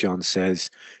pens, like John says.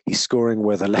 He's scoring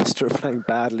whether Leicester are playing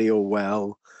badly or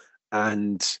well,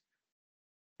 and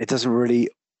it doesn't really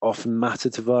often matter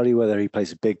to Vardy whether he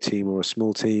plays a big team or a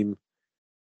small team.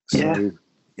 So,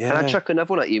 yeah. And I'd chuck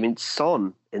another one at you. I mean,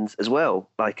 Son as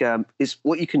well. Is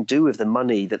what you can do with the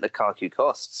money that Lukaku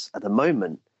costs at the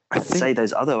moment. I'd say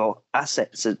those other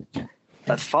assets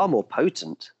are far more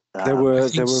potent. There were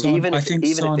even if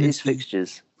it is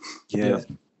fixtures. Yeah.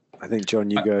 I think, John,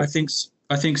 you go. I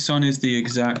think Son is the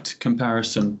exact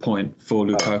comparison point for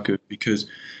Lukaku because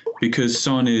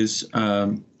Son is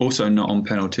also not on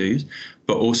penalties,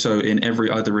 but also in every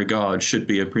other regard should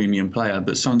be a premium player.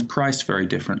 But Son's priced very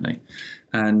differently,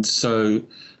 and so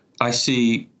I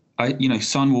see.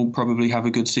 Son will probably have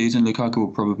a good season. Lukaku will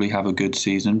probably have a good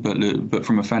season, but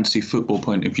from a fantasy football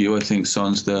point of view, I think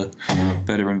Son's the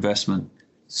better investment.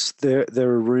 There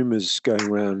are rumours going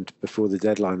around before the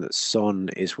deadline that Son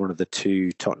is one of the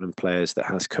 2 Tottenham players that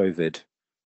has COVID.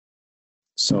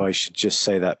 So I should just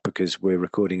say that because we're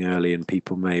recording early and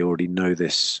people may already know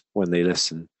this when they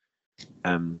listen.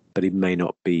 But he may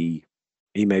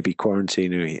be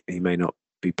quarantined or he may not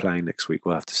be playing next week.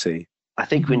 We'll have to see. I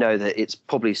think we know that it's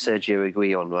probably Sergio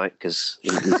Aguilon, right? Because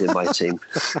he's in my team.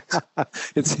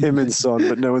 It's him and Son,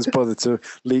 but no one's bothered to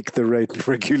leak the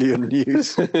Regulion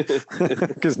news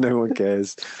because no one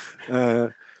cares.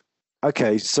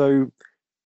 Okay, so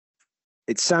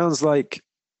it sounds like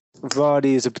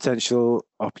Vardy is a potential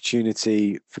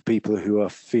opportunity for people who are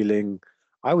feeling,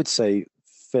 I would say,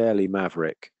 fairly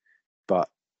maverick. But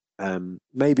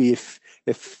maybe if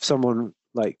someone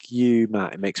like you,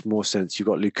 Matt, it makes more sense. You've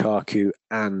got Lukaku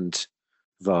and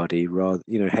Vardy, rather,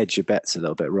 hedge your bets a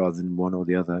little bit rather than one or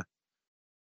the other.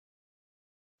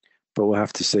 But we'll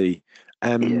have to see.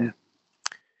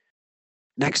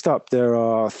 Next up, there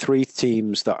are 3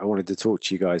 teams that I wanted to talk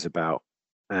to you guys about.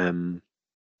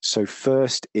 So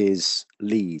first is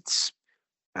Leeds.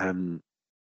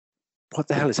 What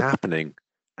the hell is happening?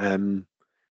 I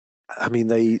mean,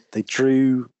 they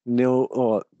drew 0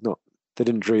 or not. They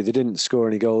didn't score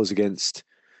any goals against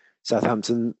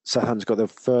Southampton. Southampton's got their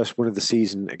first win of the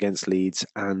season against Leeds,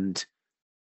 and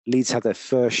Leeds had their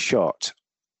first shot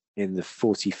in the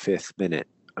 45th minute.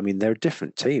 I mean, they're a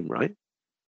different team, right?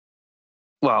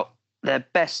 Well, their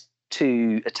best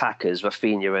 2 attackers,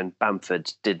 Rafinha and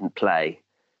Bamford, didn't play.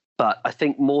 But I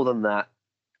think more than that,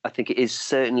 I think it is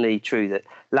certainly true that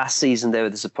last season they were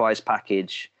the surprise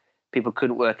package. People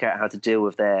couldn't work out how to deal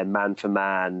with their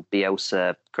man-for-man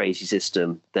Bielsa crazy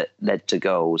system that led to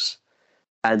goals.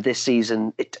 And this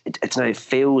season, it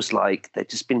feels like they've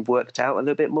just been worked out a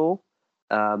little bit more.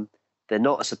 They're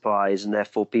not a surprise, and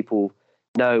therefore people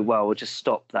know, well, we'll just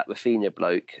stop that Rafinha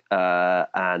bloke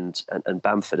and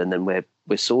Bamford, and then we're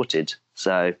sorted.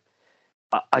 So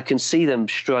I can see them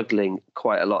struggling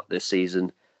quite a lot this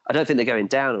season. I don't think they're going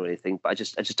down or anything, but I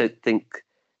just don't think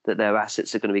that their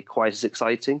assets are going to be quite as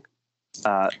exciting.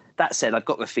 That said, I've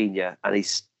got Rafinha, and he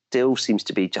still seems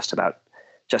to be just about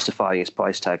justifying his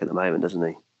price tag at the moment, doesn't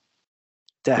he?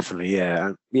 Definitely,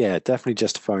 yeah. Definitely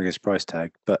justifying his price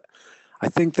tag. But I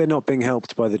think they're not being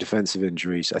helped by the defensive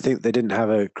injuries. I think they didn't have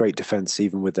a great defense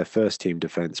even with their first team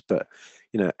defense. But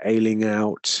Ayling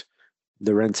out,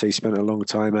 Llorente spent a long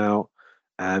time out.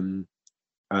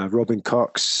 Robin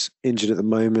Cox injured at the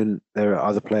moment. There are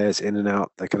other players in and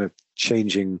out. They're kind of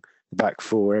changing the back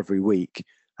 4 every week.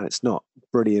 And it's not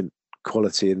brilliant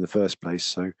quality in the first place.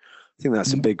 So I think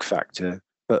that's a big factor.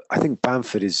 But I think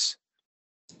Bamford is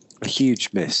a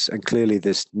huge miss. And clearly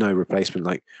there's no replacement.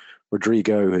 Like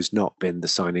Rodrigo has not been the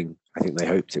signing I think they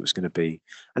hoped it was going to be.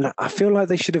 And I feel like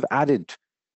they should have added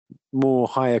more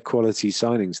higher quality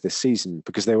signings this season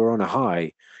because they were on a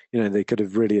high. They could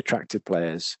have really attracted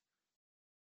players.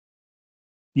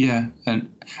 Yeah,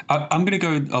 and I'm going to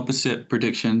go opposite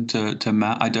prediction to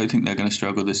Matt. I don't think they're going to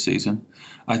struggle this season.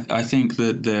 I think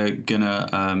that they're going to.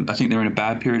 I think they're in a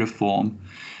bad period of form,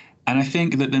 And I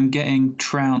think that them getting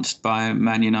trounced by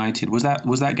Man United, was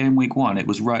that game week 1? It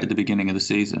was right at the beginning of the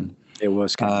season. It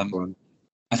was game week 1.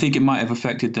 I think it might have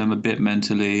affected them a bit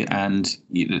mentally, and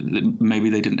maybe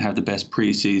they didn't have the best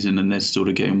pre-season, and they're sort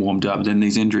of getting warmed up. Then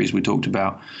these injuries we talked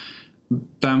about,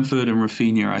 Bamford and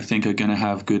Rafinha, I think, are going to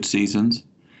have good seasons,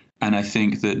 and I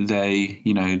think that they,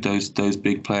 those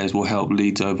big players will help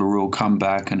Leeds overall come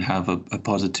back and have a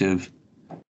positive,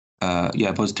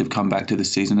 positive comeback to the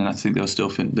season, and I think they'll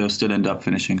still end up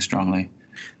finishing strongly.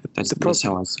 That's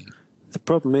how I see it. The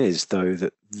problem is, though,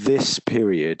 that this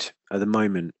period at the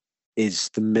moment is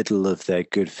the middle of their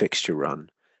good fixture run,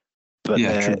 but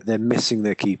they're missing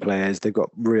their key players. They've got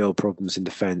real problems in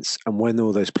defence, and when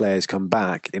all those players come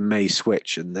back, it may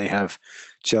switch, and they have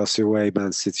Chelsea away,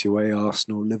 Man City away,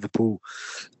 Arsenal, Liverpool.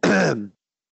 It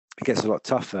gets a lot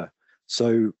tougher.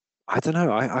 So I don't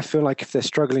know. I feel like if they're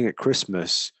struggling at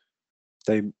Christmas,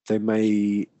 they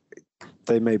may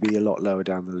be a lot lower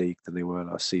down the league than they were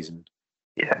last season.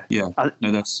 Yeah.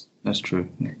 No, that's true.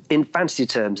 In fantasy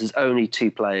terms, there's only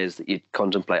 2 players that you'd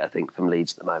contemplate, I think, from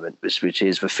Leeds at the moment, which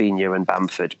is Rafinha and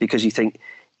Bamford, because you think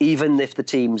even if the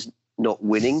team's not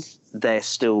winning, they'll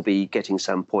still be getting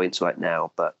some points right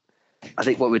now. But I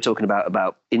think what we're talking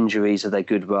about injuries, are they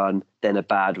good run, then a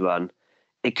bad run,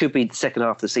 it could be the second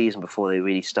half of the season before they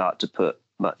really start to put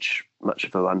much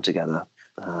of a run together.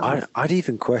 I'd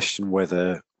even question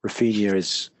whether Rafinha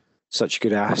is such a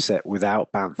good asset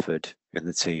without Bamford in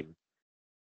the team.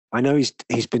 I know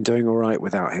he's been doing all right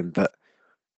without him, but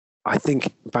I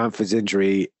think Bamford's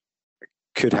injury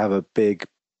could have a big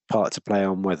part to play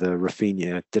on whether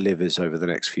Rafinha delivers over the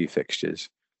next few fixtures.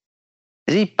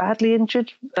 Is he badly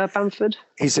injured, Bamford?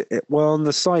 Well, on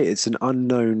the site, it's an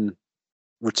unknown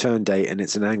return date, and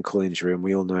it's an ankle injury, and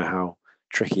we all know how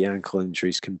tricky ankle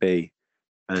injuries can be.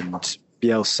 And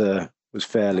Bielsa was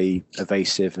fairly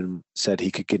evasive and said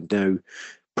he could get no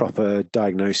proper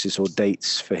diagnosis or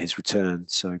dates for his return.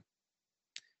 So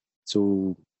it's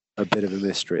all a bit of a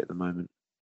mystery at the moment.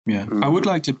 Yeah, I would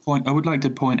like to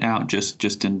point out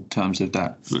just in terms of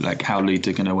that, like how Leeds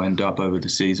are going to end up over the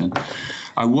season.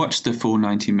 I watched the full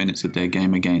 90 minutes of their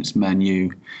game against Man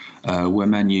U, where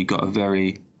Man U got a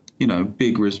very,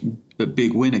 big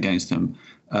win against them.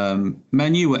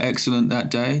 Man U were excellent that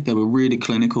day. They were really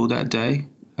clinical that day.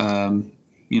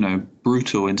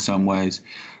 Brutal in some ways.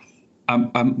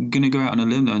 I'm going to go out on a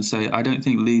limb though and say I don't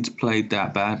think Leeds played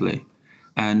that badly,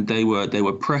 and they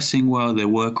were pressing well. Their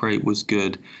work rate was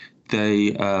good.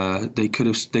 They could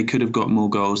have got more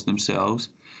goals themselves.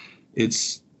 I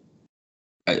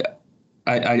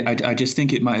just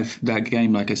think it might have, that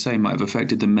game, like I say, might have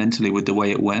affected them mentally with the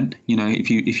way it went.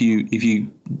 If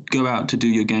you go out to do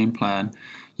your game plan,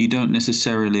 you don't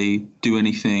necessarily do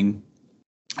anything.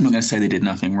 I'm not going to say they did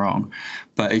nothing wrong,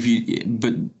 but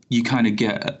you kind of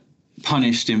get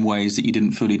punished in ways that you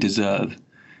didn't fully deserve,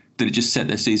 that it just set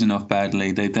their season off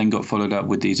badly. They then got followed up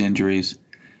with these injuries.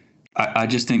 I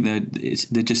just think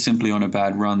they're just simply on a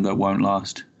bad run that won't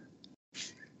last.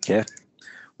 Yeah.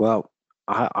 Well,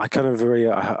 I kind of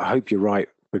I hope you're right,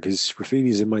 because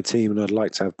Rafinha's in my team and I'd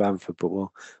like to have Bamford, but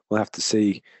we'll have to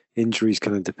see. Injuries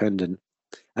kind of dependent.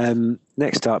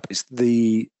 Next up is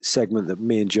the segment that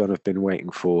me and John have been waiting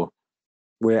for.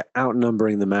 We're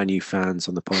outnumbering the Man U fans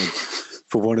on the pod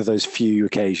for one of those few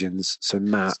occasions. So,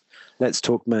 Matt, let's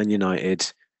talk Man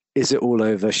United. Is it all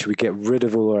over? Should we get rid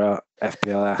of all our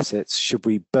FPL assets? Should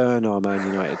we burn our Man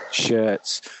United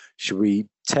shirts? Should we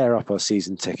tear up our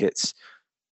season tickets?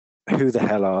 Who the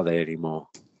hell are they anymore?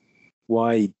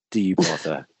 Why do you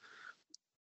bother?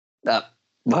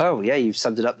 Well, yeah, you've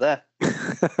summed it up there.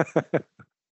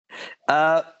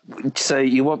 So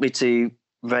you want me to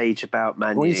rage about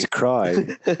Man U? I want you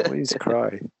to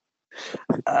cry.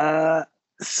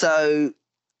 So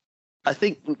I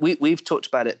think we've talked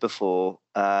about it before,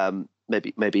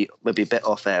 maybe a bit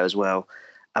off air as well,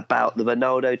 about the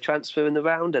Ronaldo transfer in the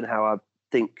round, and how I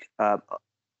think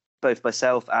both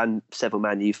myself and several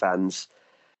Man U fans,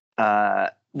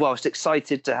 whilst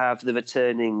excited to have the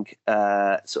returning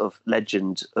sort of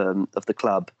legend of the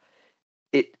club,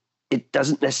 it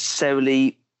doesn't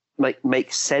necessarily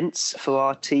make sense for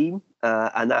our team,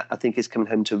 and that I think is coming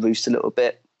home to roost a little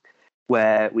bit,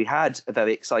 where we had a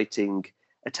very exciting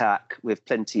attack with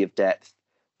plenty of depth.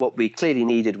 What we clearly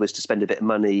needed was to spend a bit of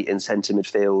money in centre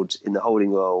midfield in the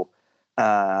holding role,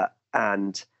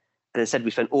 and instead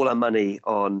we spent all our money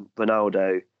on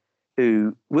Ronaldo,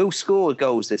 who will score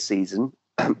goals this season,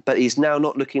 but he's now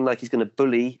not looking like he's going to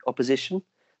bully opposition,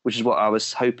 which is what I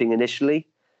was hoping initially.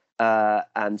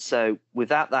 And so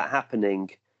without that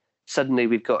happening, suddenly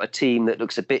we've got a team that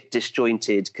looks a bit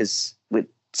disjointed, because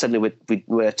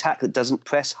we're attack that doesn't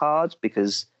press hard,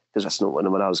 because because that's not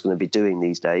what I was going to be doing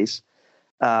these days.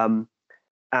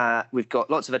 We've got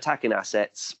lots of attacking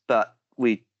assets, but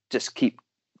we just keep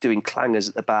doing clangers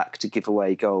at the back to give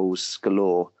away goals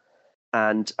galore.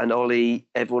 And Ollie,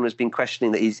 everyone has been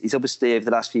questioning that he's obviously over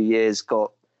the last few years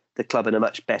got the club in a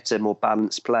much better, more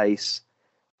balanced place,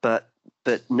 but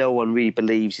no one really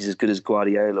believes he's as good as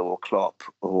Guardiola or Klopp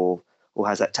or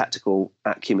has that tactical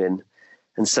acumen.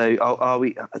 And so are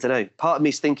we? I don't know. Part of me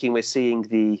is thinking we're seeing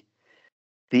the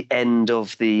end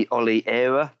of the Ollie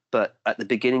era, but at the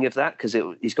beginning of that, because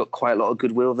he's got quite a lot of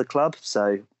goodwill of the club.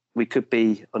 So we could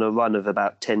be on a run of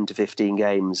about 10 to 15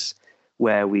 games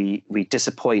where we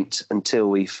disappoint until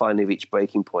we finally reach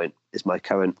breaking point, is my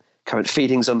current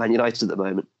feelings on Man United at the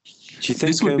moment. Do you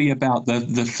think this would be about the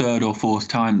third or fourth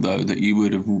time, though, that you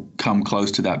would have come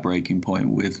close to that breaking point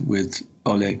with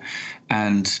Ole?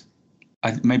 And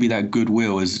maybe that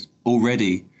goodwill is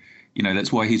already,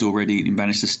 that's why he's already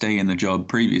managed to stay in the job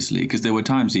previously, because there were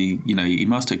times he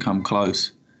must have come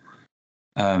close.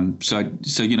 So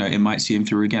it might see him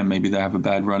through again. Maybe they have a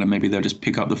bad run and maybe they'll just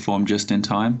pick up the form just in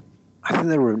time. I think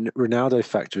the Ronaldo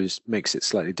factor makes it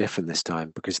slightly different this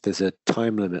time, because there's a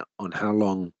time limit on how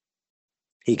long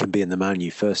he can be in the Man U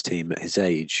first team at his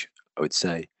age, I would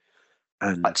say.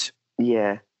 And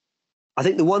I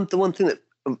think the one thing that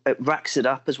it racks it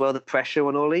up as well, the pressure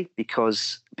on Ollie,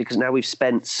 because now we've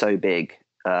spent so big,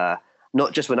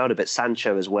 not just Ronaldo but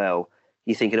Sancho as well.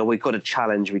 You're thinking, we've got a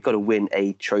challenge, we've got to win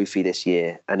a trophy this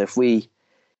year, and if we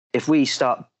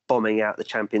start bombing out the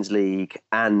Champions League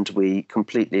and we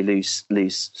completely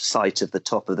lose sight of the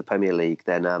top of the Premier League,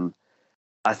 then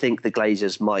I think the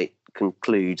Glazers might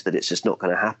conclude that it's just not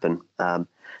going to happen.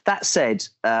 That said,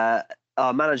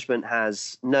 our management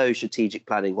has no strategic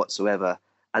planning whatsoever,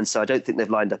 and so I don't think they've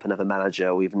lined up another manager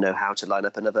or even know how to line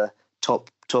up another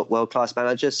top world-class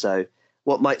manager. So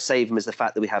what might save them is the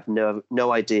fact that we have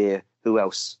no idea who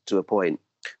else to appoint.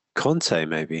 Conte,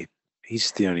 maybe.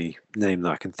 He's the only name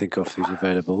that I can think of who's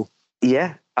available.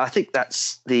 Yeah, I think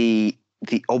that's the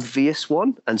obvious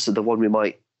one, and so the one we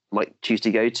might choose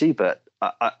to go to. But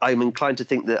I'm inclined to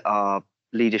think that our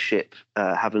leadership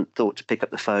haven't thought to pick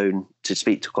up the phone to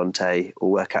speak to Conte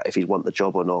or work out if he'd want the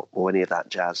job or not, or any of that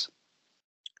jazz.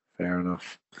 Fair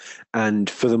enough. And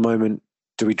for the moment,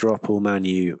 do we drop all Man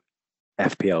U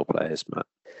FPL players, Matt?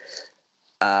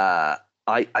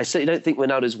 I certainly don't think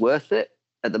Ronaldo's worth it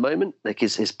at the moment. Like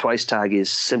his price tag is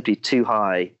simply too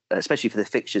high, especially for the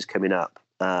fixtures coming up,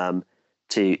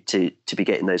 to be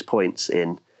getting those points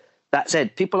in. That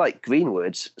said, people like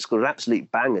Greenwood scored an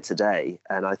absolute banger today,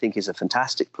 and I think he's a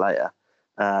fantastic player.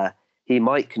 He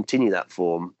might continue that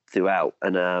form throughout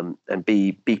and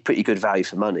be pretty good value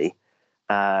for money.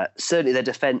 Certainly their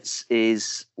defence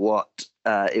is what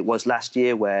it was last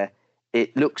year, where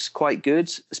it looks quite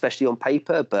good, especially on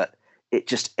paper, but it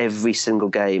just every single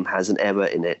game has an error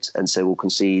in it, and so we'll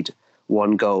concede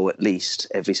one goal at least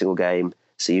every single game.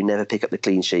 So you never pick up the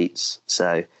clean sheets.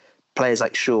 So players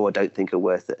like Shaw I don't think are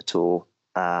worth it at all.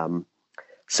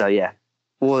 So yeah,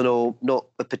 all in all, not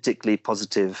a particularly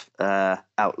positive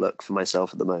outlook for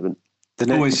myself at the moment. It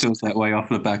always feels that way off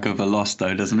the back of a loss,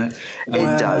 though, doesn't it?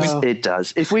 It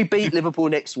does. If we beat Liverpool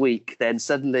next week, then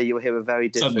suddenly you'll hear a very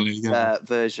different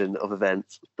version of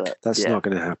events. But that's not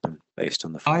going to happen based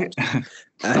on the fact.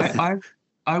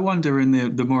 I wonder in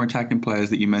the more attacking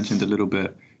players that you mentioned a little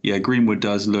bit. Yeah, Greenwood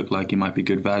does look like he might be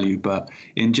good value, but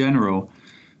in general,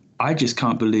 I just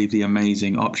can't believe the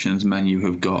amazing options Man U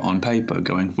have got on paper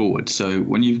going forward. So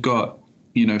when you've got,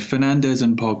 Fernandes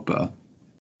and Pogba,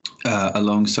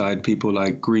 alongside people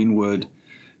like Greenwood,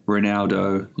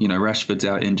 Ronaldo, Rashford's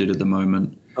out injured at the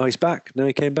moment. Oh, he's back. No,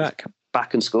 he came back.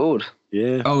 Back and scored.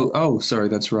 Yeah. Oh, sorry,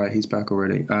 that's right. He's back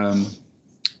already.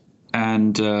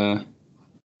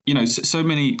 So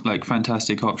many like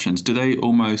fantastic options. Do they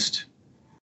almost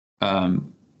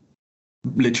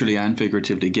literally and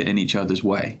figuratively get in each other's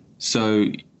way? So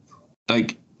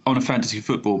like on a fantasy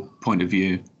football point of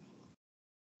view,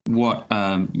 what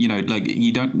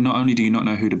you don't, not only do you not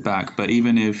know who to back, but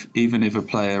even if a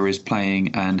player is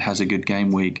playing and has a good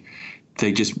game week,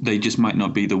 they just might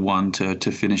not be the one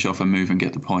to finish off a move and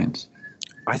get the points.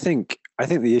 I think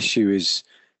the issue is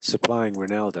supplying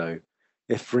Ronaldo.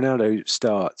 If Ronaldo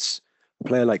starts, a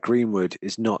player like Greenwood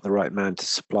is not the right man to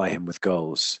supply him with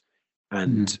goals.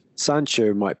 And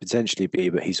Sancho might potentially be,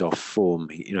 but he's off form.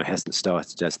 He hasn't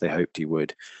started as they hoped he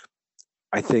would.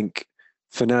 I think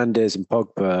Fernandes and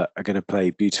Pogba are going to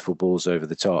play beautiful balls over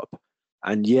the top.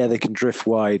 And yeah, they can drift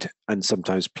wide and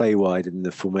sometimes play wide in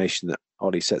the formation that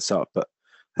Ollie sets up. But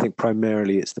I think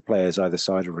primarily it's the players either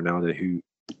side of Ronaldo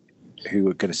who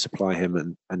are going to supply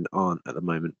him and aren't at the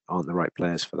moment, aren't the right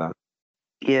players for that.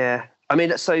 Yeah, I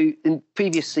mean, so in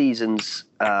previous seasons,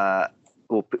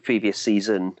 or previous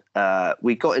season,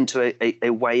 we got into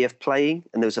a way of playing,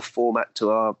 and there was a format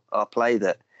to our play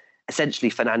that essentially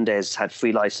Fernandes had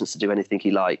free license to do anything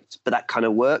he liked, but that kind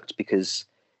of worked because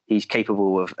he's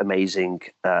capable of amazing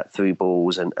through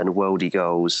balls and worldy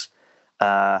goals.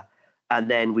 And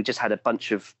then we just had a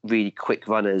bunch of really quick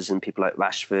runners and people like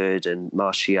Rashford and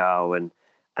Martial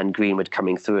and Greenwood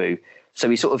coming through. So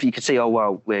we sort of, you could see, oh,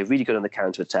 well, we're really good on the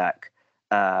counter-attack.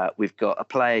 We've got a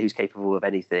player who's capable of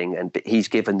anything, and he's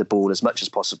given the ball as much as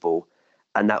possible,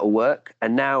 and that will work.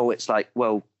 And now it's like,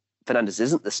 well, Fernandes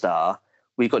isn't the star.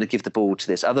 We've got to give the ball to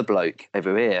this other bloke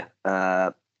over here.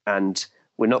 And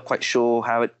we're not quite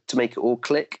sure to make it all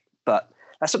click. But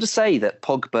that's not to say that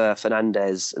Pogba,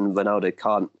 Fernandes and Ronaldo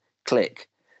can't click.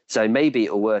 So maybe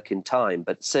it'll work in time,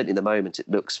 but certainly at the moment it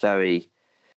looks very,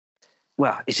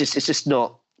 well, it's just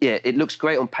not, yeah, it looks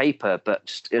great on paper, but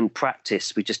just in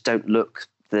practice, we just don't look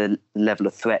the level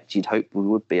of threat you'd hope we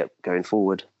would be going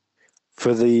forward.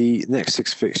 For the next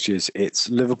 6 fixtures, it's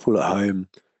Liverpool at home,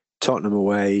 Tottenham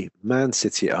away, Man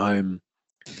City at home,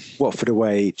 Watford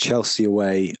away, Chelsea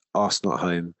away, Arsenal at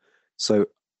home. So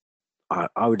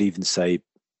I would even say,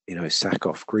 sack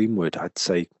off Greenwood. I'd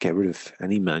say get rid of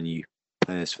any Man U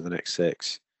players for the next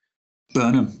 6.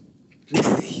 Burn them.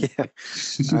 Yeah.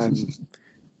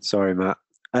 Sorry, Matt.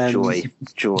 Joy.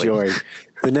 The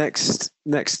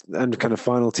next and kind of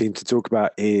final team to talk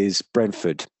about is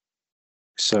Brentford.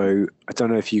 So I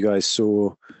don't know if you guys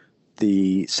saw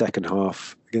the second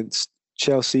half against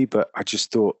Chelsea, but I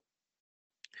just thought,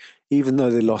 even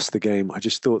though they lost the game, I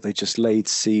just thought they just laid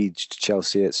siege to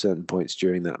Chelsea at certain points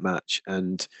during that match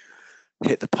and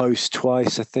hit the post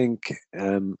twice, I think.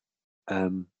 It's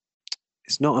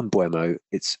not Mbeumo,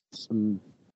 it's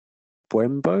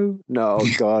Mbeumo? No, oh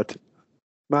God.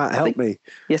 Matt, help me.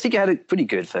 Yeah, I think he had a pretty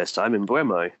good first time in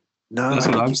Mbeumo. No, that's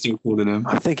what I'm still calling him.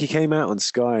 I think he came out on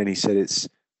Sky and he said it's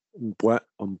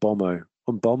Mbeumo.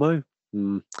 Mbeumo?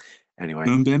 Anyway.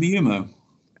 Mbeumo.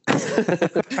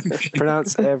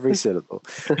 Pronounce every syllable.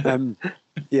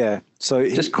 Yeah, so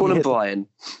just call him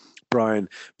Brian.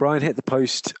 Brian hit the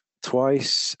post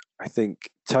twice. I think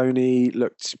Tony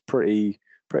looked pretty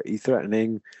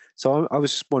threatening. So I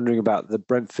was wondering about the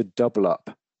Brentford double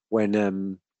up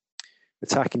when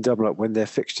attacking double up when their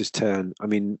fixtures turn. I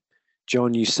mean,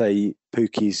 John, you say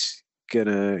Pookie's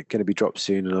gonna be dropped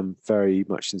soon, and I'm very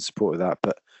much in support of that.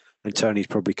 And Tony's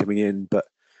probably coming in, but.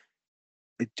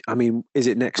 Is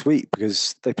it next week?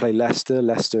 Because they play Leicester.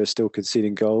 Leicester are still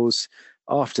conceding goals.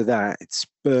 After that, it's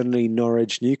Burnley,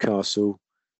 Norwich, Newcastle.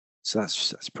 So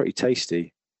that's pretty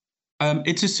tasty.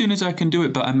 It's as soon as I can do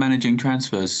it, but I'm managing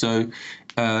transfers. So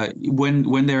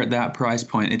when they're at that price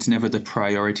point, it's never the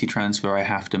priority transfer I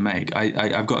have to make.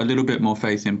 I've got a little bit more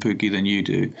faith in Pookie than you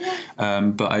do,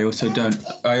 but I also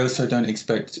don't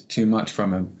expect too much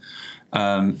from him.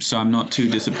 So I'm not too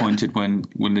disappointed when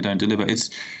they don't deliver.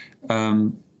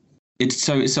 So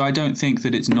I don't think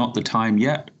that it's not the time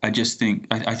yet. I just think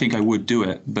I think I would do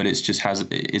it, but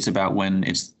it's about when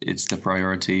it's the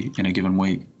priority in a given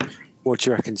week. What do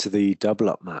you reckon to the double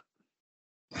up, Matt?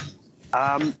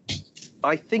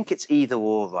 I think it's either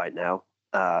or right now,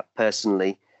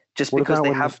 personally, just because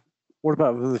they have. What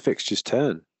about when the fixtures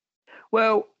turn?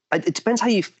 Well, it depends how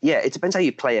you. Yeah, it depends how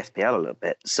you play FPL a little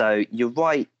bit. So you're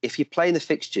right. If you're playing the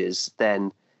fixtures,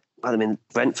 then. I mean,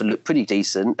 Brentford look pretty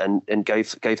decent and go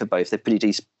for both. They're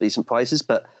pretty decent prices.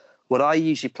 But what I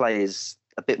usually play is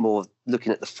a bit more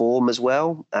looking at the form as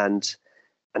well. And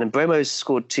Mbeumo's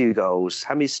scored 2 goals.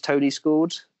 How many's Tony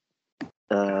scored?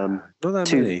 Not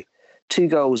that many. 2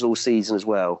 goals all season as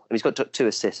well. And he's got 2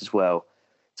 assists as well.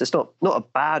 So it's not a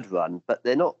bad run, but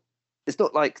they're not. It's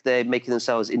not like they're making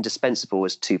themselves indispensable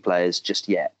as 2 players just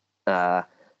yet. And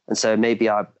so maybe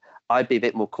I'd be a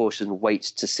bit more cautious and wait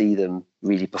to see them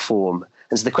really perform.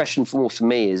 And so the question for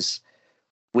me is,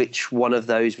 which one of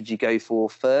those would you go for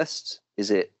first? Is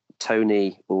it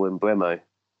Tony or Mbeumo?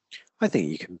 I think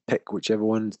you can pick whichever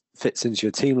one fits into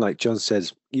your team. Like John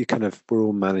says, we're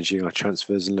all managing our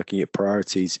transfers and looking at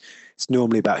priorities. It's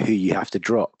normally about who you have to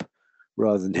drop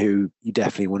rather than who you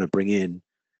definitely want to bring in.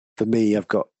 For me, I've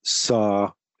got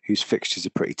Sarr, whose fixtures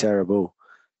are pretty terrible.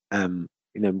 One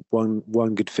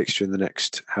good fixture in the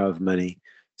next however many.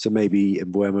 So maybe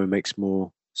Mbeumo makes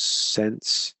more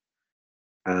sense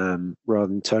rather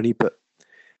than Tony. But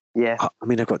yeah,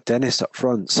 I've got Dennis up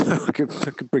front, so I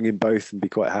could bring in both and be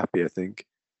quite happy, I think.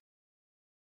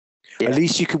 Yeah. At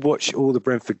least you could watch all the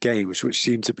Brentford games, which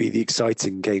seem to be the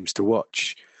exciting games to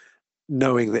watch,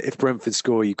 knowing that if Brentford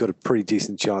score, you've got a pretty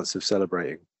decent chance of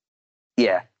celebrating.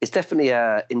 Yeah, it's definitely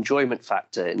a enjoyment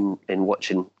factor in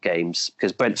watching games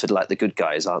because Brentford are like the good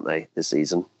guys, aren't they, this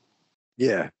season?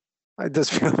 Yeah, it does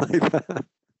feel like that.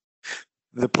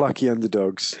 The plucky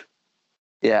underdogs.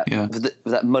 Yeah, Yeah. with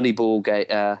that Moneyball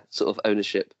sort of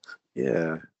ownership.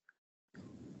 Yeah.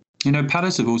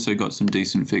 Palace have also got some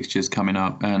decent fixtures coming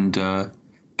up, and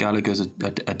Gallagher's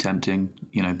attempting,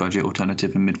 budget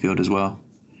alternative in midfield as well.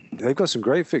 They've got some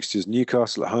great fixtures.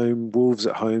 Newcastle at home, Wolves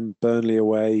at home, Burnley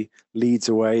away, Leeds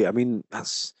away. I mean,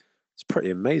 it's pretty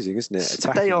amazing, isn't it?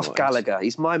 Stay off Gallagher.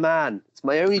 He's my man. It's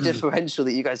my only differential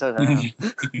that you guys don't have.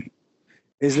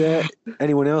 Is there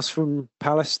anyone else from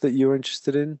Palace that you're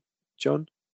interested in, John?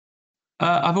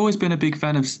 I've always been a big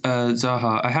fan of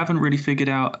Zaha. I haven't really figured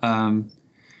out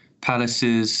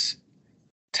Palace's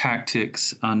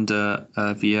tactics under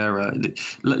Vieira.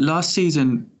 Last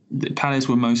season, Palace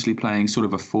were mostly playing sort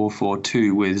of a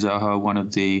 4-4-2 with Zaha one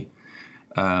of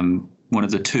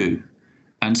the two,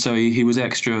 and so he was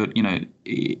extra,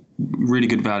 really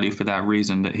good value for that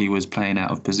reason, that he was playing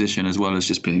out of position as well as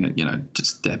just being,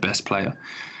 just their best player.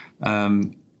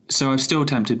 So I'm still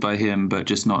tempted by him, but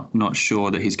just not sure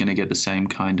that he's going to get the same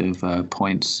kind of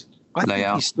points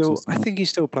layout. I think he's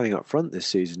still playing up front this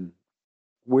season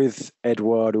with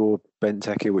Edouard or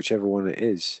Benteke, whichever one it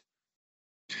is.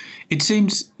 It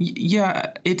seems,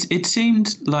 it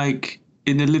seemed like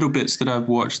in the little bits that I've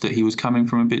watched that he was coming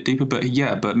from a bit deeper, but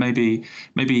maybe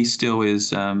he still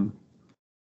is up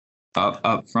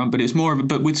front. But it's more of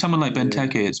but with someone like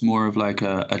Benteke, it's more of like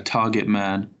a target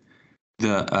man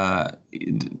that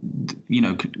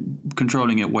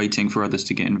controlling it, waiting for others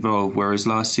to get involved. Whereas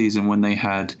last season when they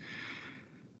had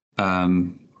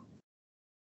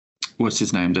what's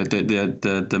his name,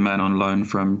 the man on loan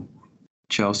from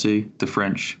Chelsea, the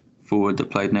French forward that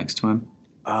played next to him.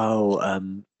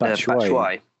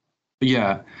 Batshuayi.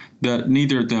 Yeah,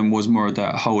 neither of them was more of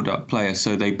that hold-up player,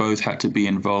 so they both had to be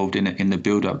involved in the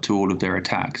build-up to all of their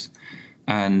attacks,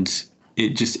 and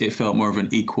it felt more of an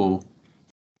equal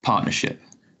partnership.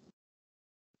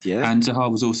 Yeah, and Zaha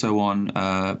was also on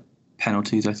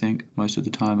penalties, I think, most of the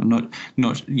time. I'm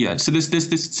not yet. So there's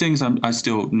things I'm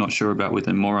still not sure about with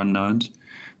him, more unknowns,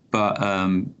 but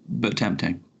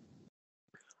tempting.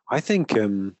 I think,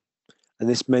 and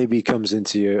this maybe comes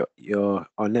into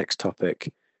our next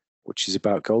topic, which is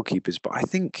about goalkeepers. But I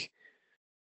think,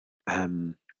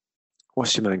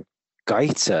 what's your man,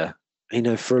 Gaeta?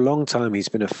 For a long time he's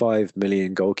been a 5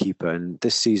 million goalkeeper, and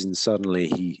this season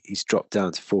suddenly he's dropped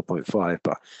down to 4.5.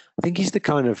 But I think he's the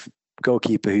kind of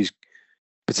goalkeeper who's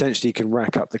potentially can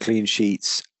rack up the clean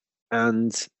sheets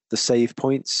and the save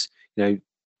points.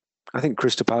 I think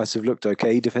Crystal Palace have looked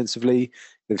okay defensively.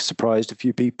 They've surprised a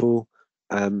few people.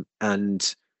 And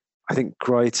I think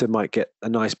Gaeta might get a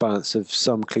nice balance of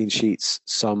some clean sheets,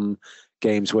 some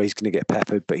games where he's going to get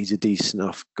peppered, but he's a decent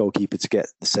enough goalkeeper to get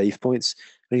the save points.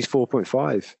 And he's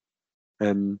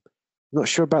 4.5. Not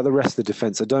sure about the rest of the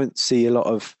defence. I don't see a lot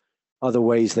of other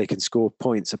ways they can score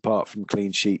points apart from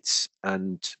clean sheets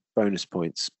and bonus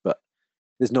points, but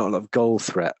there's not a lot of goal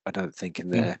threat, I don't think, in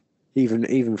there,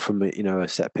 even from a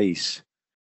set piece.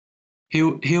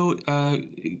 He'll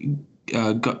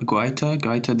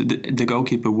Guaita, the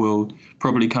goalkeeper, will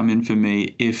probably come in for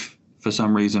me if for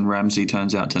some reason Ramsey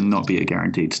turns out to not be a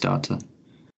guaranteed starter.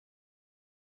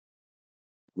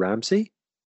 Ramsey?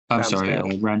 I'm sorry,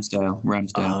 Ramsdale.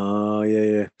 Oh,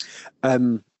 yeah.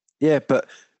 Yeah, but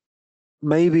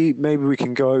maybe we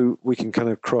can kind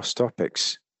of cross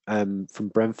topics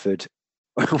from Brentford,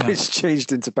 which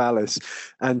changed into Palace,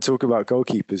 and talk about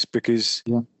goalkeepers, because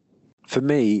for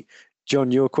me,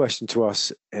 John, your question to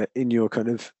us in your kind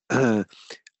of I'm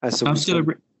still a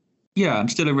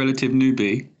relative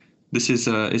newbie. This is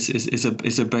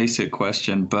a basic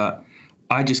question, but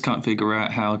I just can't figure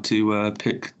out how to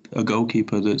pick a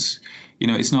goalkeeper that's,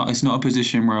 it's not a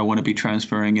position where I want to be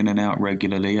transferring in and out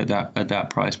regularly at that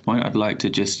price point. I'd like to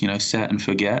just set and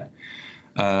forget.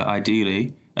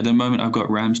 Ideally, at the moment I've got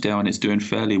Ramsdale and it's doing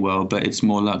fairly well, but it's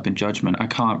more luck than judgment. I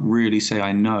can't really say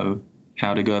I know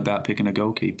how to go about picking a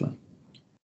goalkeeper.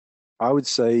 I would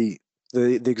say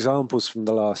the examples from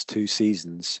the last 2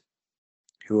 seasons,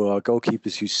 who are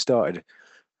goalkeepers who started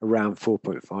around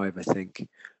 4.5, I think,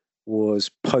 was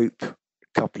Pope a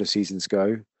couple of seasons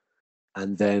ago,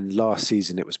 and then last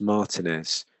season it was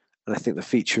Martinez. And I think the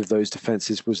feature of those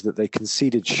defences was that they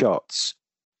conceded shots,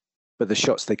 but the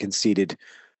shots they conceded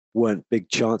weren't big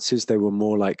chances. They were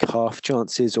more like half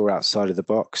chances or outside of the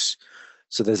box.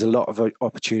 So there's a lot of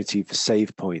opportunity for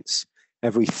save points.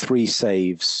 Every 3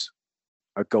 saves,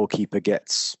 a goalkeeper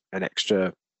gets an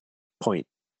extra point,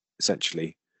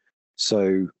 essentially.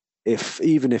 So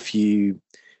even if you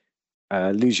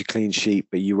lose your clean sheet,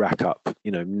 but you rack up,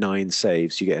 9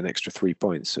 saves, you get an extra 3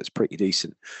 points. So it's pretty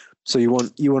decent. So you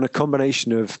want a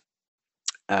combination of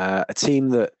a team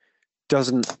that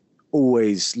doesn't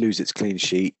always lose its clean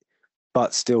sheet,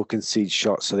 but still concedes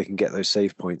shots so they can get those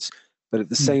save points. But at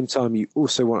the same time, you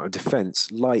also want a defence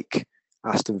like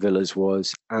Aston Villa's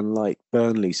was, and like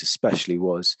Burnley's especially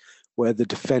was, where the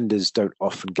defenders don't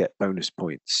often get bonus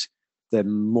points. They're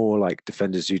more like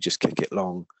defenders who just kick it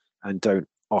long and don't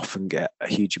often get a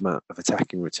huge amount of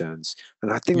attacking returns.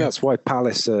 And I think that's why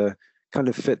Palace kind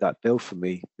of fit that bill for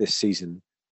me this season.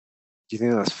 Do you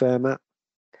think that's fair, Matt?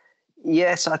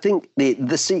 Yes, I think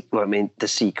the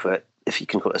secret, if you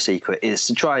can call it a secret, is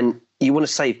to try and, you want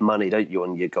to save money, don't you,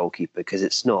 on your goalkeeper, because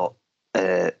it's not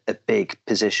a big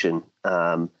position.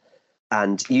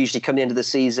 And usually come the end of the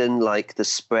season, like the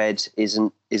spread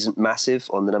isn't massive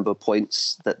on the number of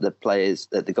points that the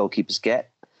goalkeepers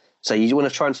get. So you want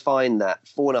to try and find that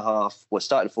 4.5, well,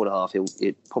 starting at 4.5,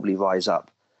 it'll probably rise up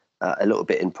a little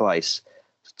bit in price,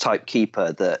 type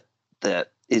keeper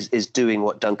that is doing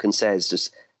what Duncan says,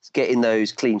 just getting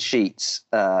those clean sheets,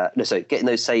 getting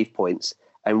those save points.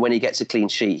 And when he gets a clean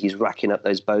sheet, he's racking up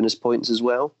those bonus points as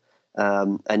well.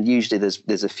 And usually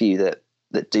there's a few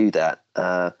that do that.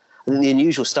 I think the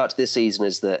unusual start to this season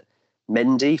is that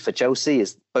Mendy for Chelsea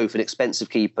is both an expensive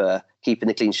keeper, keeping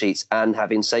the clean sheets and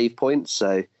having save points.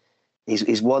 So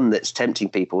he's one that's tempting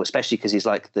people, especially because he's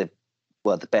like the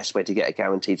best way to get a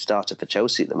guaranteed starter for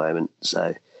Chelsea at the moment.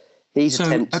 So he's a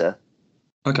tempter.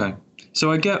 Okay.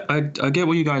 So I get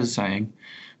what you guys are saying,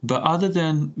 but other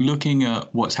than looking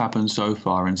at what's happened so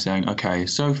far and saying, okay,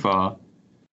 so far,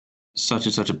 such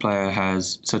and such a player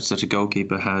has, such a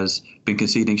goalkeeper has been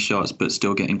conceding shots but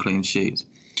still getting clean sheets.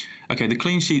 Okay, the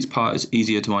clean sheets part is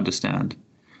easier to understand.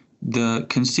 The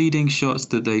conceding shots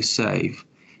that they save,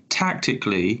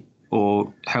 tactically,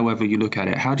 or however you look at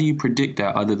it, how do you predict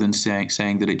that other than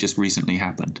saying that it just recently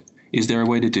happened? Is there a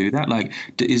way to do that? Like,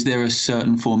 is there a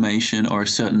certain formation or a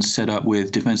certain setup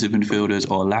with defensive midfielders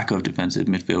or lack of defensive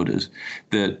midfielders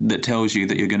that tells you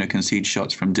that you're going to concede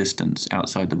shots from distance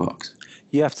outside the box?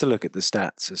 You have to look at the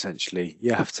stats, essentially.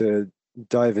 You have to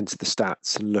dive into the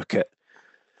stats and look at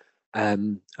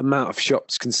amount of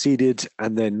shots conceded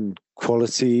and then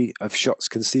quality of shots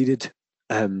conceded.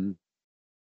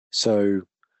 So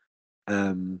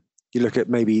you look at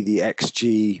maybe the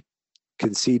XG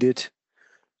conceded,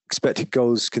 expected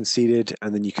goals conceded,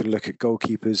 and then you can look at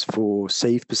goalkeepers for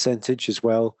save percentage as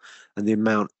well, and the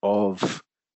amount of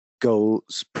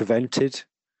goals prevented.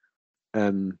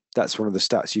 That's one of the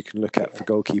stats you can look at for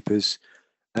goalkeepers.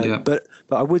 But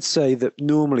I would say that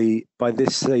normally by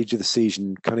this stage of the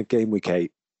season, kind of game week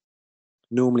 8,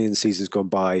 normally in the seasons gone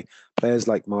by, players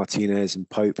like Martinez and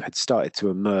Pope had started to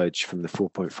emerge from the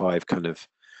 4.5 kind of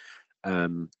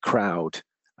crowd.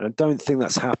 And I don't think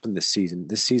that's happened this season.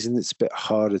 This season, it's a bit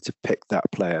harder to pick that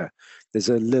player. There's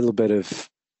a little bit of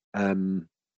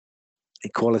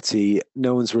equality.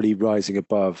 No one's really rising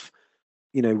above.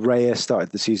 Raya started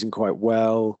the season quite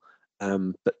well,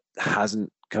 but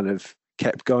hasn't kind of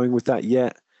kept going with that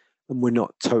yet. And we're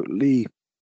not totally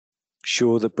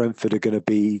sure that Brentford are going to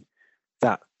be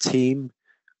that team.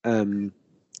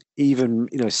 Even,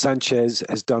 Sanchez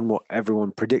has done what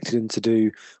everyone predicted him to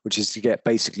do, which is to get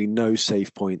basically no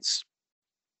save points,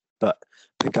 but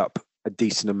pick up a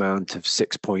decent amount of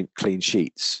 6-point clean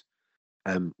sheets,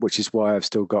 which is why I've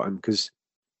still got him, because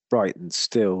Brighton's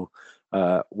still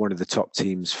one of the top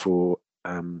teams for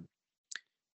the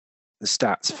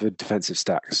stats, for defensive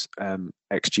stats,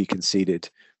 XG conceded.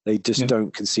 They just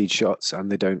don't concede shots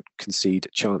and they don't concede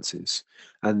chances.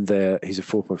 And he's a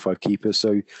 4.5 keeper,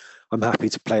 so I'm happy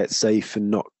to play it safe and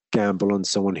not gamble on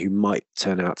someone who might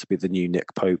turn out to be the new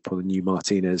Nick Pope or the new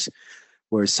Martinez,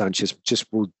 whereas Sanchez just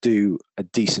will do a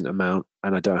decent amount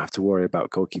and I don't have to worry about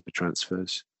goalkeeper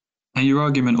transfers. And your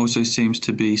argument also seems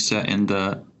to be set in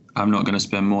the I'm not going to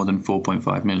spend more than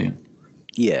 4.5 million.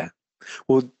 Yeah.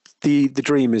 Well, the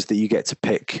dream is that you get to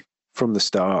pick from the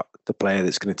start the player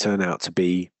that's going to turn out to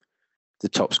be the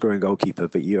top scoring goalkeeper,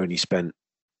 but you only spent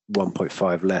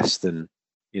 1.5 less than,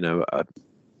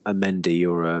 a Mendy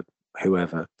or a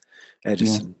whoever,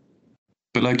 Edison. Yeah.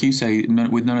 But like you say,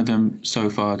 with none of them so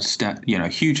far,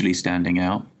 hugely standing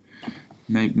out,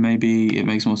 maybe it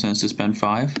makes more sense to spend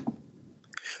 5.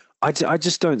 I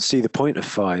just don't see the point of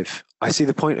 5. I see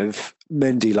the point of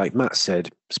Mendy, like Matt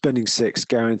said, spending 6,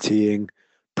 guaranteeing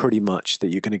pretty much that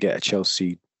you're going to get a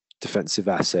Chelsea defensive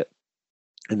asset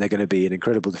and they're going to be an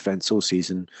incredible defence all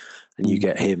season, and you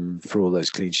get him for all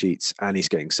those clean sheets and he's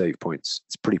getting save points.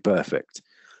 It's pretty perfect.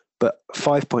 But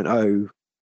 5.0,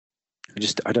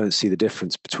 I don't see the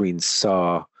difference between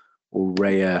Sarr or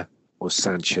Raya or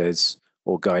Sanchez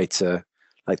or Gaeta.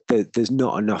 Like there's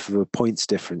not enough of a points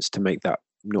difference to make that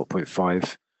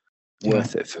 0.5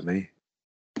 worth it for me.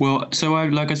 Well, so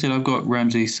like I said, I've got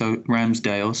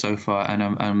Ramsdale so far, and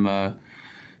I'm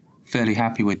fairly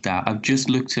happy with that. I've just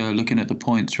looking at the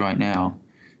points right now.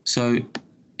 So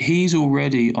he's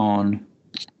already on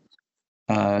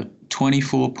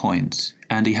 24 points,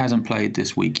 and he hasn't played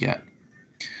this week yet.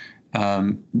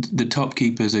 The top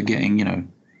keepers are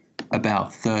getting,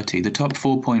 about 30. The top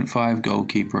 4.5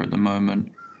 goalkeeper at the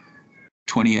moment,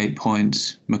 28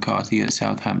 points, McCarthy at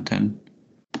Southampton.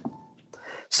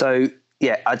 So,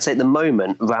 yeah, I'd say at the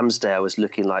moment, Ramsdale is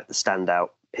looking like the standout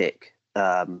pick.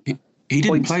 He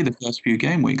didn't play the first few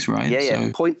game weeks, right?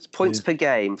 Yeah. So, points per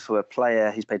game for a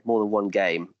player who's played more than one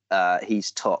game.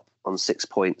 He's top on 6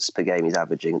 points per game he's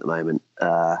averaging at the moment.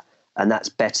 And that's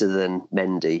better than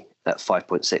Mendy at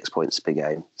 5.6 points per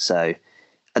game. So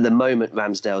at the moment,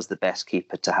 Ramsdale's the best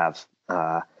keeper to have.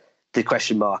 The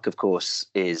question mark, of course,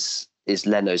 is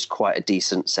Leno's quite a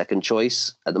decent second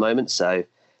choice at the moment. So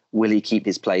will he keep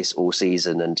his place all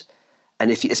season? And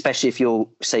especially if you're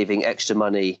saving extra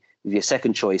money with your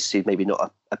second choice, who's maybe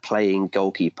not a playing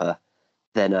goalkeeper,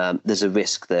 then there's a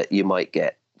risk that you might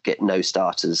get no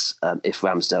starters if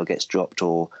Ramsdale gets dropped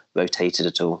or rotated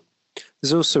at all.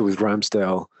 There's also with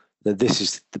Ramsdale that this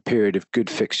is the period of good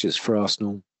fixtures for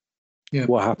Arsenal. Yeah.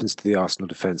 What happens to the Arsenal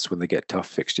defence when they get tough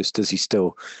fixtures? Does he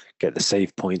still get the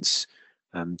save points?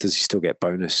 Does he still get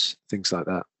bonus? Things like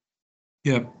that.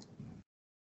 Yeah.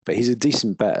 But he's a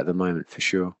decent bet at the moment for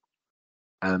sure.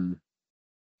 So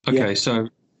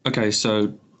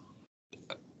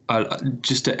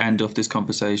just to end off this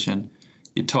conversation,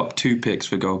 your top 2 picks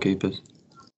for goalkeepers.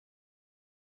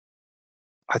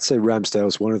 I'd say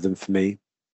Ramsdale's one of them for me.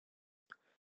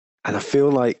 And I feel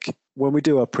like when we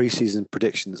do our preseason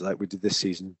predictions like we did this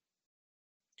season,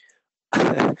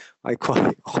 I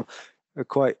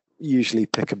quite usually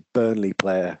pick a Burnley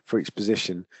player for each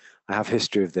position. I have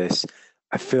history of this.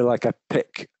 I feel like I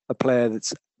pick a player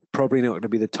that's probably not going to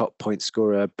be the top point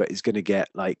scorer, but is going to get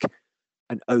like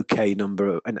an average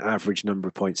number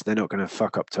of points. They're not going to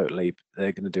fuck up totally.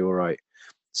 They're going to do all right.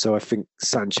 So I think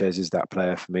Sanchez is that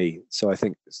player for me. So I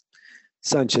think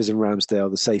Sanchez and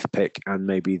Ramsdale, the safe pick, and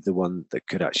maybe the one that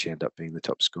could actually end up being the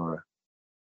top scorer.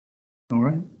 All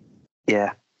right.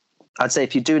 Yeah. I'd say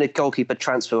if you're doing a goalkeeper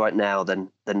transfer right now, then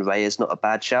Ray is not a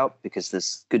bad shout because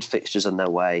there's good fixtures on their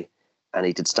way, and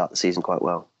he did start the season quite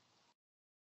well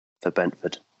for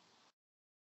Brentford.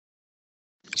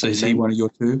 So is he one of your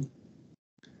 2?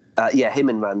 Yeah, him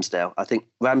and Ramsdale. I think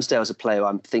Ramsdale's a player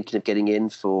I'm thinking of getting in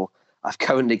for. I've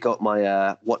currently got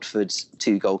my Watford's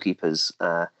 2 goalkeepers,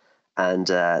 and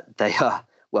they're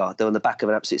on the back of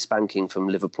an absolute spanking from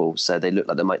Liverpool, so they look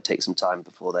like they might take some time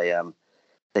before they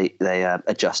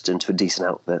adjust into a decent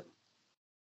outfit.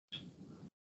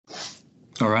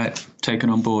 All right, taken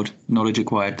on board. Knowledge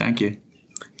acquired. Thank you.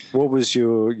 What was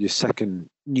your second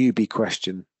newbie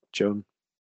question, John?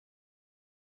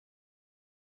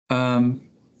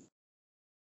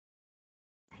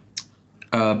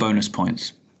 Bonus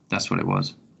points. That's what it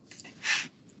was.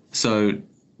 So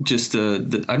just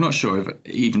I'm not sure if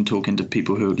even talking to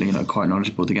people who are quite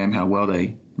knowledgeable of the game, how well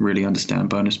they really understand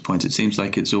bonus points. It seems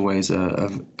like it's always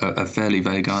a fairly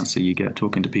vague answer you get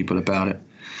talking to people about it.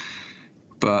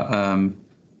 But are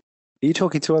you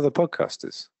talking to other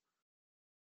podcasters?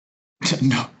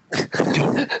 No.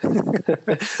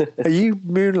 Are you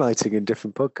moonlighting in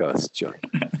different podcasts, John?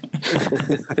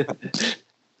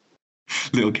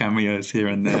 Little cameos here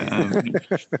and there.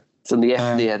 It's on the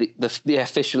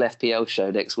official FPL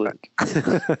show next week.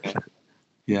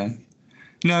 Yeah.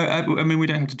 No, I mean, we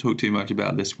don't have to talk too much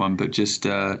about this one, but just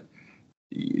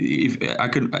if I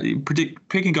could predict,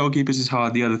 picking goalkeepers is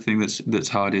hard. The other thing that's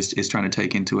hard is trying to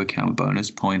take into account bonus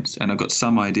points. And I've got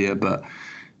some idea, but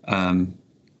I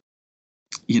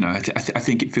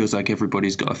think it feels like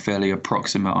everybody's got a fairly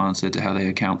approximate answer to how they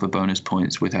account for bonus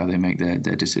points with how they make their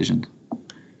decisions.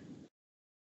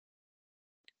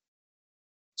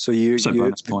 So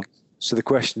bonus points. So the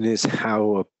question is,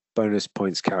 how are bonus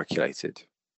points calculated?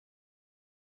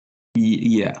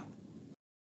 Yeah.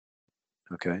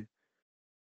 Okay.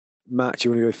 Matt, do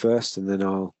you want to go first, and then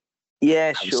I'll?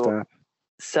 Yeah, sure.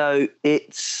 So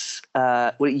it's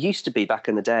it used to be back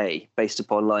in the day based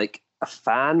upon like a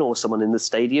fan or someone in the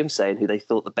stadium saying who they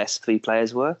thought the best 3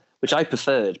 players were, which I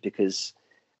preferred because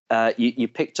you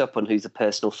picked up on who the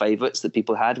personal favourites that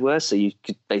people had were. So you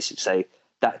could basically say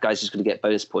that guy's just going to get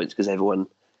bonus points because everyone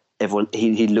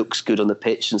he looks good on the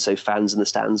pitch, and so fans in the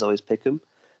stands always pick him.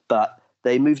 But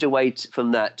they moved away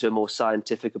from that to a more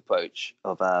scientific approach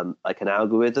of like an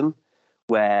algorithm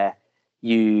where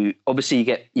you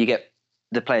get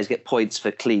the players get points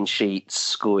for clean sheets,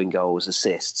 scoring goals,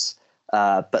 assists,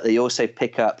 but they also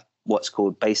pick up what's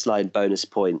called baseline bonus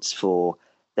points for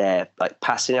their like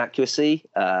passing accuracy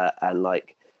and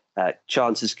like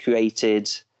chances created,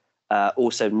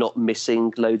 also not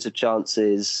missing loads of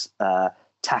chances,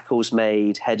 tackles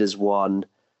made, headers won,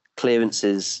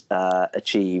 clearances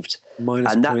achieved.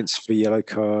 Minus points for yellow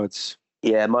cards.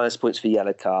 Yeah, minus points for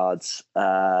yellow cards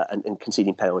and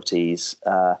conceding penalties.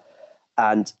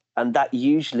 And that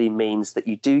usually means that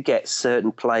you do get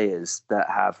certain players that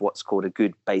have what's called a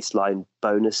good baseline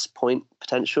bonus point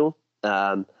potential.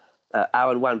 Aaron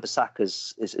Wan-Bissaka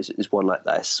is one like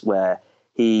this, where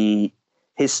his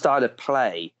style of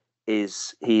play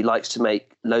is he likes to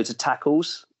make loads of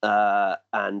tackles,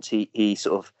 and he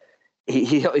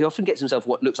often gets himself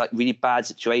what looks like really bad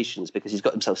situations because he's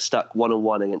got himself stuck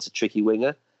one-on-one against a tricky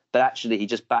winger, but actually he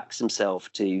just backs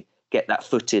himself to get that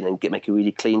foot in and make a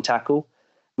really clean tackle,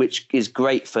 which is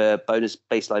great for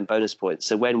baseline bonus points.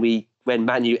 So when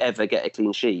Man U ever get a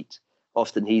clean sheet,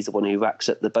 often he's the one who racks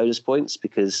up the bonus points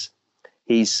because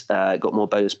he's got more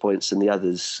bonus points than the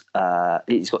others.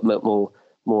 He's got more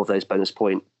of those bonus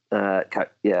point.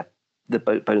 The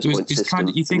bonus point system.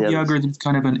 You think the algorithm's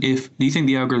kind of an if? Do you think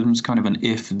the algorithm's kind of an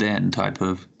if-then type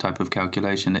of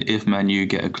calculation? That if Man U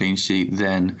get a clean sheet,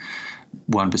 then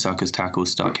Wan-Bissaka's tackles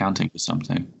start counting for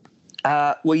something?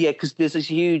 Well, yeah, because there's this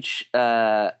huge, you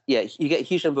get a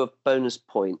huge number of bonus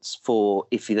points for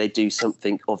if they do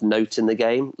something of note in the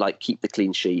game, like keep the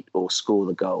clean sheet or score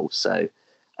the goal. So,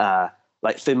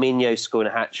 like Firmino scoring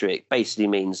a hat-trick basically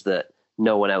means that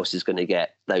no one else is going to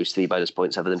get those 3 bonus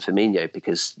points other than Firmino,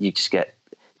 because you just get,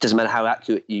 it doesn't matter how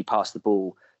accurate you pass the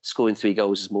ball, scoring 3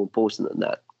 goals is more important than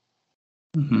that.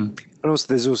 Mm-hmm. And also,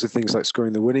 there's also things like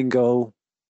scoring the winning goal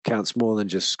counts more than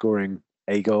just scoring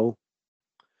a goal.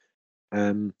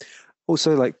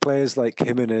 Also, like players like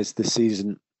Jimenez this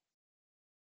season,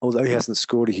 although he hasn't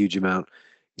scored a huge amount,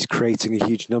 he's creating a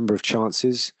huge number of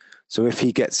chances. So if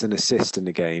he gets an assist in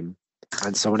a game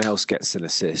and someone else gets an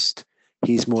assist,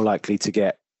 he's more likely to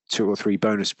get 2 or 3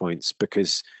 bonus points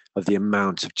because of the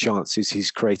amount of chances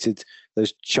he's created.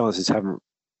 Those chances haven't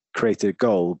created a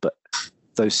goal, but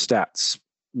those stats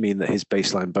mean that his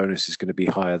baseline bonus is going to be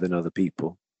higher than other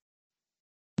people.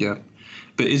 Yeah.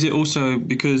 But is it also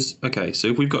because, okay, so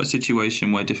if we've got a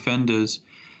situation where defenders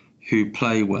who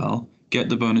play well get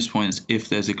the bonus points if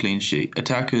there's a clean sheet,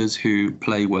 attackers who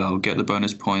play well get the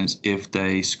bonus points if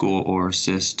they score or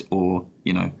assist or,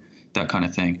 that kind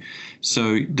of thing.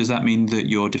 So does that mean that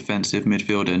your defensive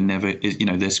midfielder never is,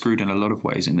 they're screwed in a lot of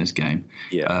ways in this game?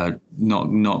 Yeah.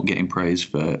 Not getting praise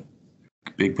for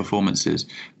big performances,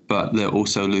 but they're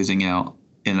also losing out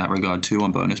in that regard too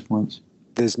on bonus points.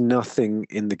 There's nothing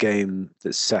in the game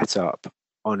that's set up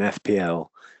on FPL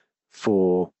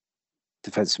for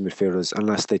defensive midfielders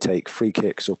unless they take free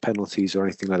kicks or penalties or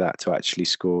anything like that to actually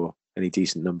score any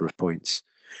decent number of points.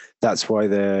 That's why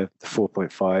they're the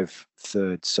 4.5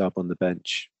 third sub on the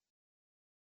bench.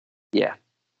 Yeah.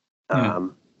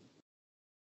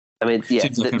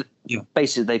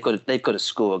 Basically they've got to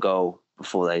score a goal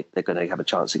before they're going to have a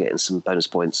chance of getting some bonus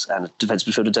points, and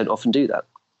defensive midfielders don't often do that.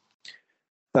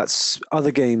 That's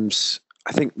other games.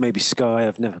 I think maybe Sky,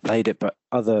 I've never played it, but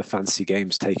other fantasy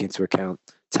games take into account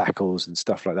tackles and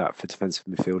stuff like that for defensive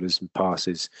midfielders and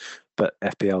passes, but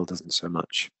FPL doesn't so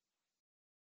much.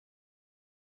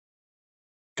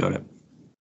 Got it.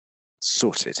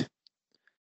 Sorted.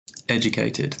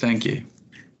 Educated. Thank you.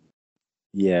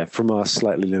 Yeah, from our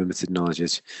slightly limited knowledge.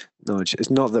 It's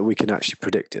not that we can actually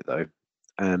predict it, though.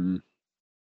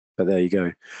 But there you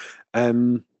go.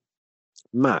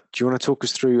 Matt, do you want to talk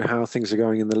us through how things are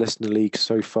going in the Listener League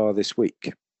so far this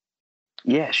week?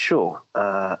 Yeah, sure.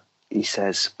 He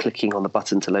says, clicking on the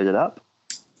button to load it up.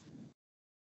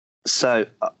 So,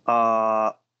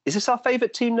 is this our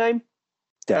favourite team name?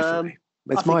 Definitely.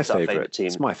 It's my favourite team.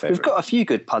 It's my favourite. We've got a few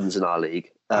good puns in our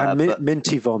league.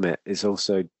 Minty Vomit is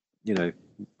also,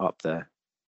 up there.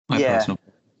 Personal.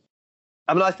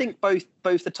 I mean, I think both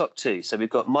the top two. So we've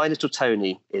got My Little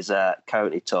Tony is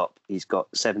currently top. He's got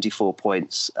 74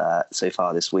 points so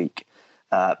far this week.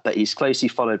 But he's closely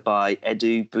followed by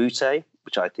Edu Bute,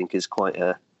 which I think is quite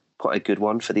a good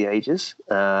one for the ages.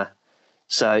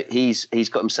 So he's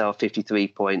got himself 53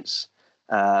 points.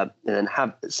 And then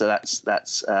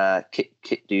that's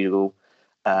Kit Doodle,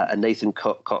 and Nathan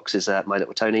Cox is My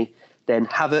Little Tony. Then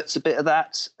Havertz, a bit of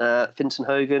that. Finton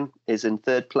Hogan is in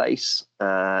third place.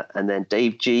 And then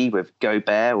Dave G with Go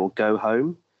Bear or Go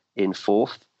Home in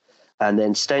fourth. And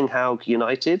then Stenhaug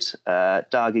United,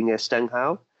 Daginger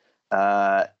Stenhaug,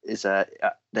 is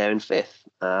there in fifth.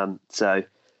 So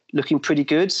looking pretty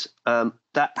good.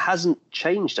 that hasn't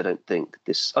changed, I don't think.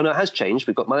 Oh no, it has changed.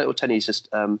 We've got My Little Tony's just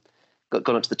gone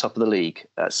up to the top of the league.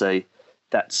 So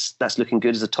that's looking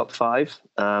good as a top 5.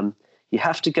 You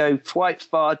have to go quite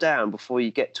far down before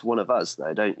you get to one of us,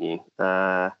 though, don't you?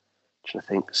 Trying to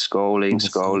think.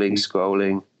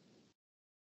 Scrolling.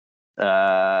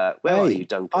 Where are you,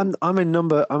 Duncan? I'm in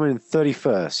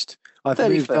 31st. I've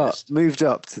 31st. moved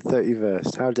up to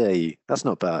 31st. How dare you? That's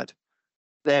not bad.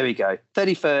 There we go.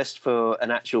 31st for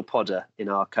an actual podder in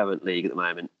our current league at the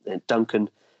moment. And Duncan,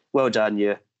 well done.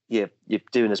 You're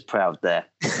doing us proud there.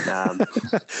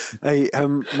 Hey,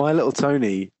 My Little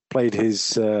Tony played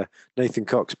his Nathan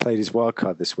Cox played his wild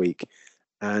card this week,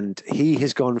 and he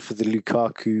has gone for the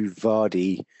Lukaku,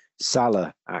 Vardy,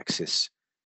 Salah axis.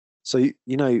 So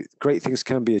great things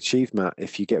can be achieved, Matt,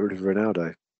 if you get rid of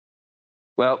Ronaldo.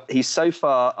 Well, he's so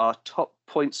far our top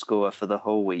point scorer for the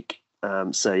whole week.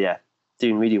 So yeah,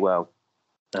 doing really well.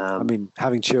 I mean,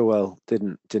 having Chilwell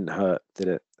didn't hurt, did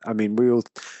it? I mean,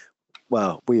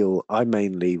 I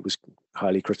mainly was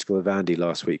highly critical of Andy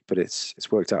last week, but it's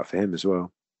worked out for him as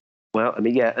well. Well, I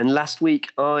mean, yeah. And last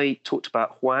week I talked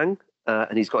about Hwang,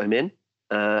 and he's got him in.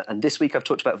 And this week I've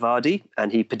talked about Vardy,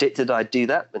 and he predicted I'd do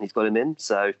that, and he's got him in.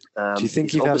 So, do you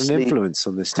think you've had an influence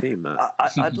on this team, Matt?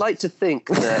 I'd like to think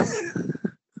that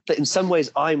in some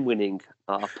ways I'm winning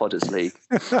our Podders League.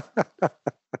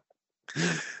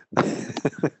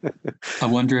 I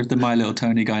wonder if the My Little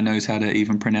Tony guy knows how to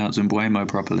even pronounce Mbuemo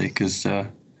properly, because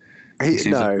he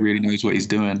seems like he really knows what he's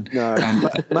doing. No,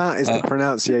 Matt is the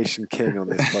pronunciation king on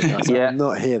this podcast. Yeah. I will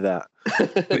not hear that.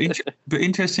 But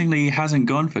interestingly, he hasn't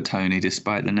gone for Tony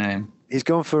despite the name. He's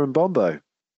gone for Mbombo.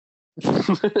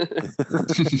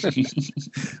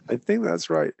 I think that's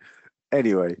right.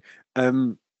 Anyway,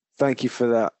 thank you for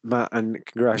that, Matt, and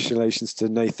congratulations to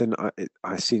Nathan. It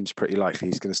seems pretty likely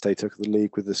he's going to stay top of the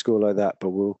league with a score like that, but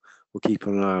we'll keep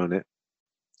an eye on it.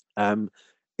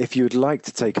 If you would like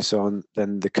to take us on,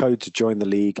 then the code to join the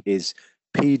league is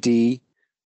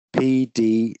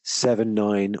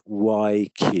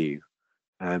PD79YQ,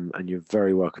 and you're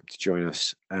very welcome to join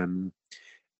us.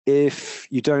 If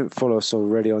you don't follow us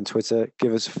already on Twitter,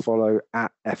 give us a follow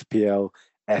at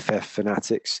FPLFF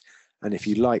Fanatics. And if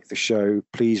you like the show,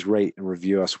 please rate and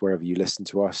review us wherever you listen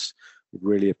to us. We'd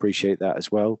really appreciate that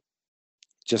as well.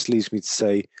 Just leaves me to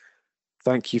say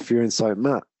thank you for your insight,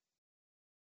 Matt.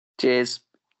 Cheers.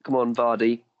 Come on,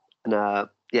 Vardy. And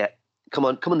come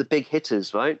on the big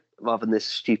hitters, right? Rather than this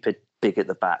stupid big at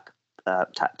the back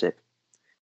tactic.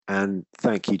 And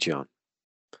thank you, John,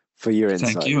 for your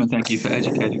insight. Thank you, and thank you for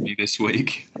educating me this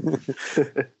week.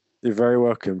 You're very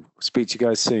welcome. Speak to you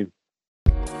guys soon.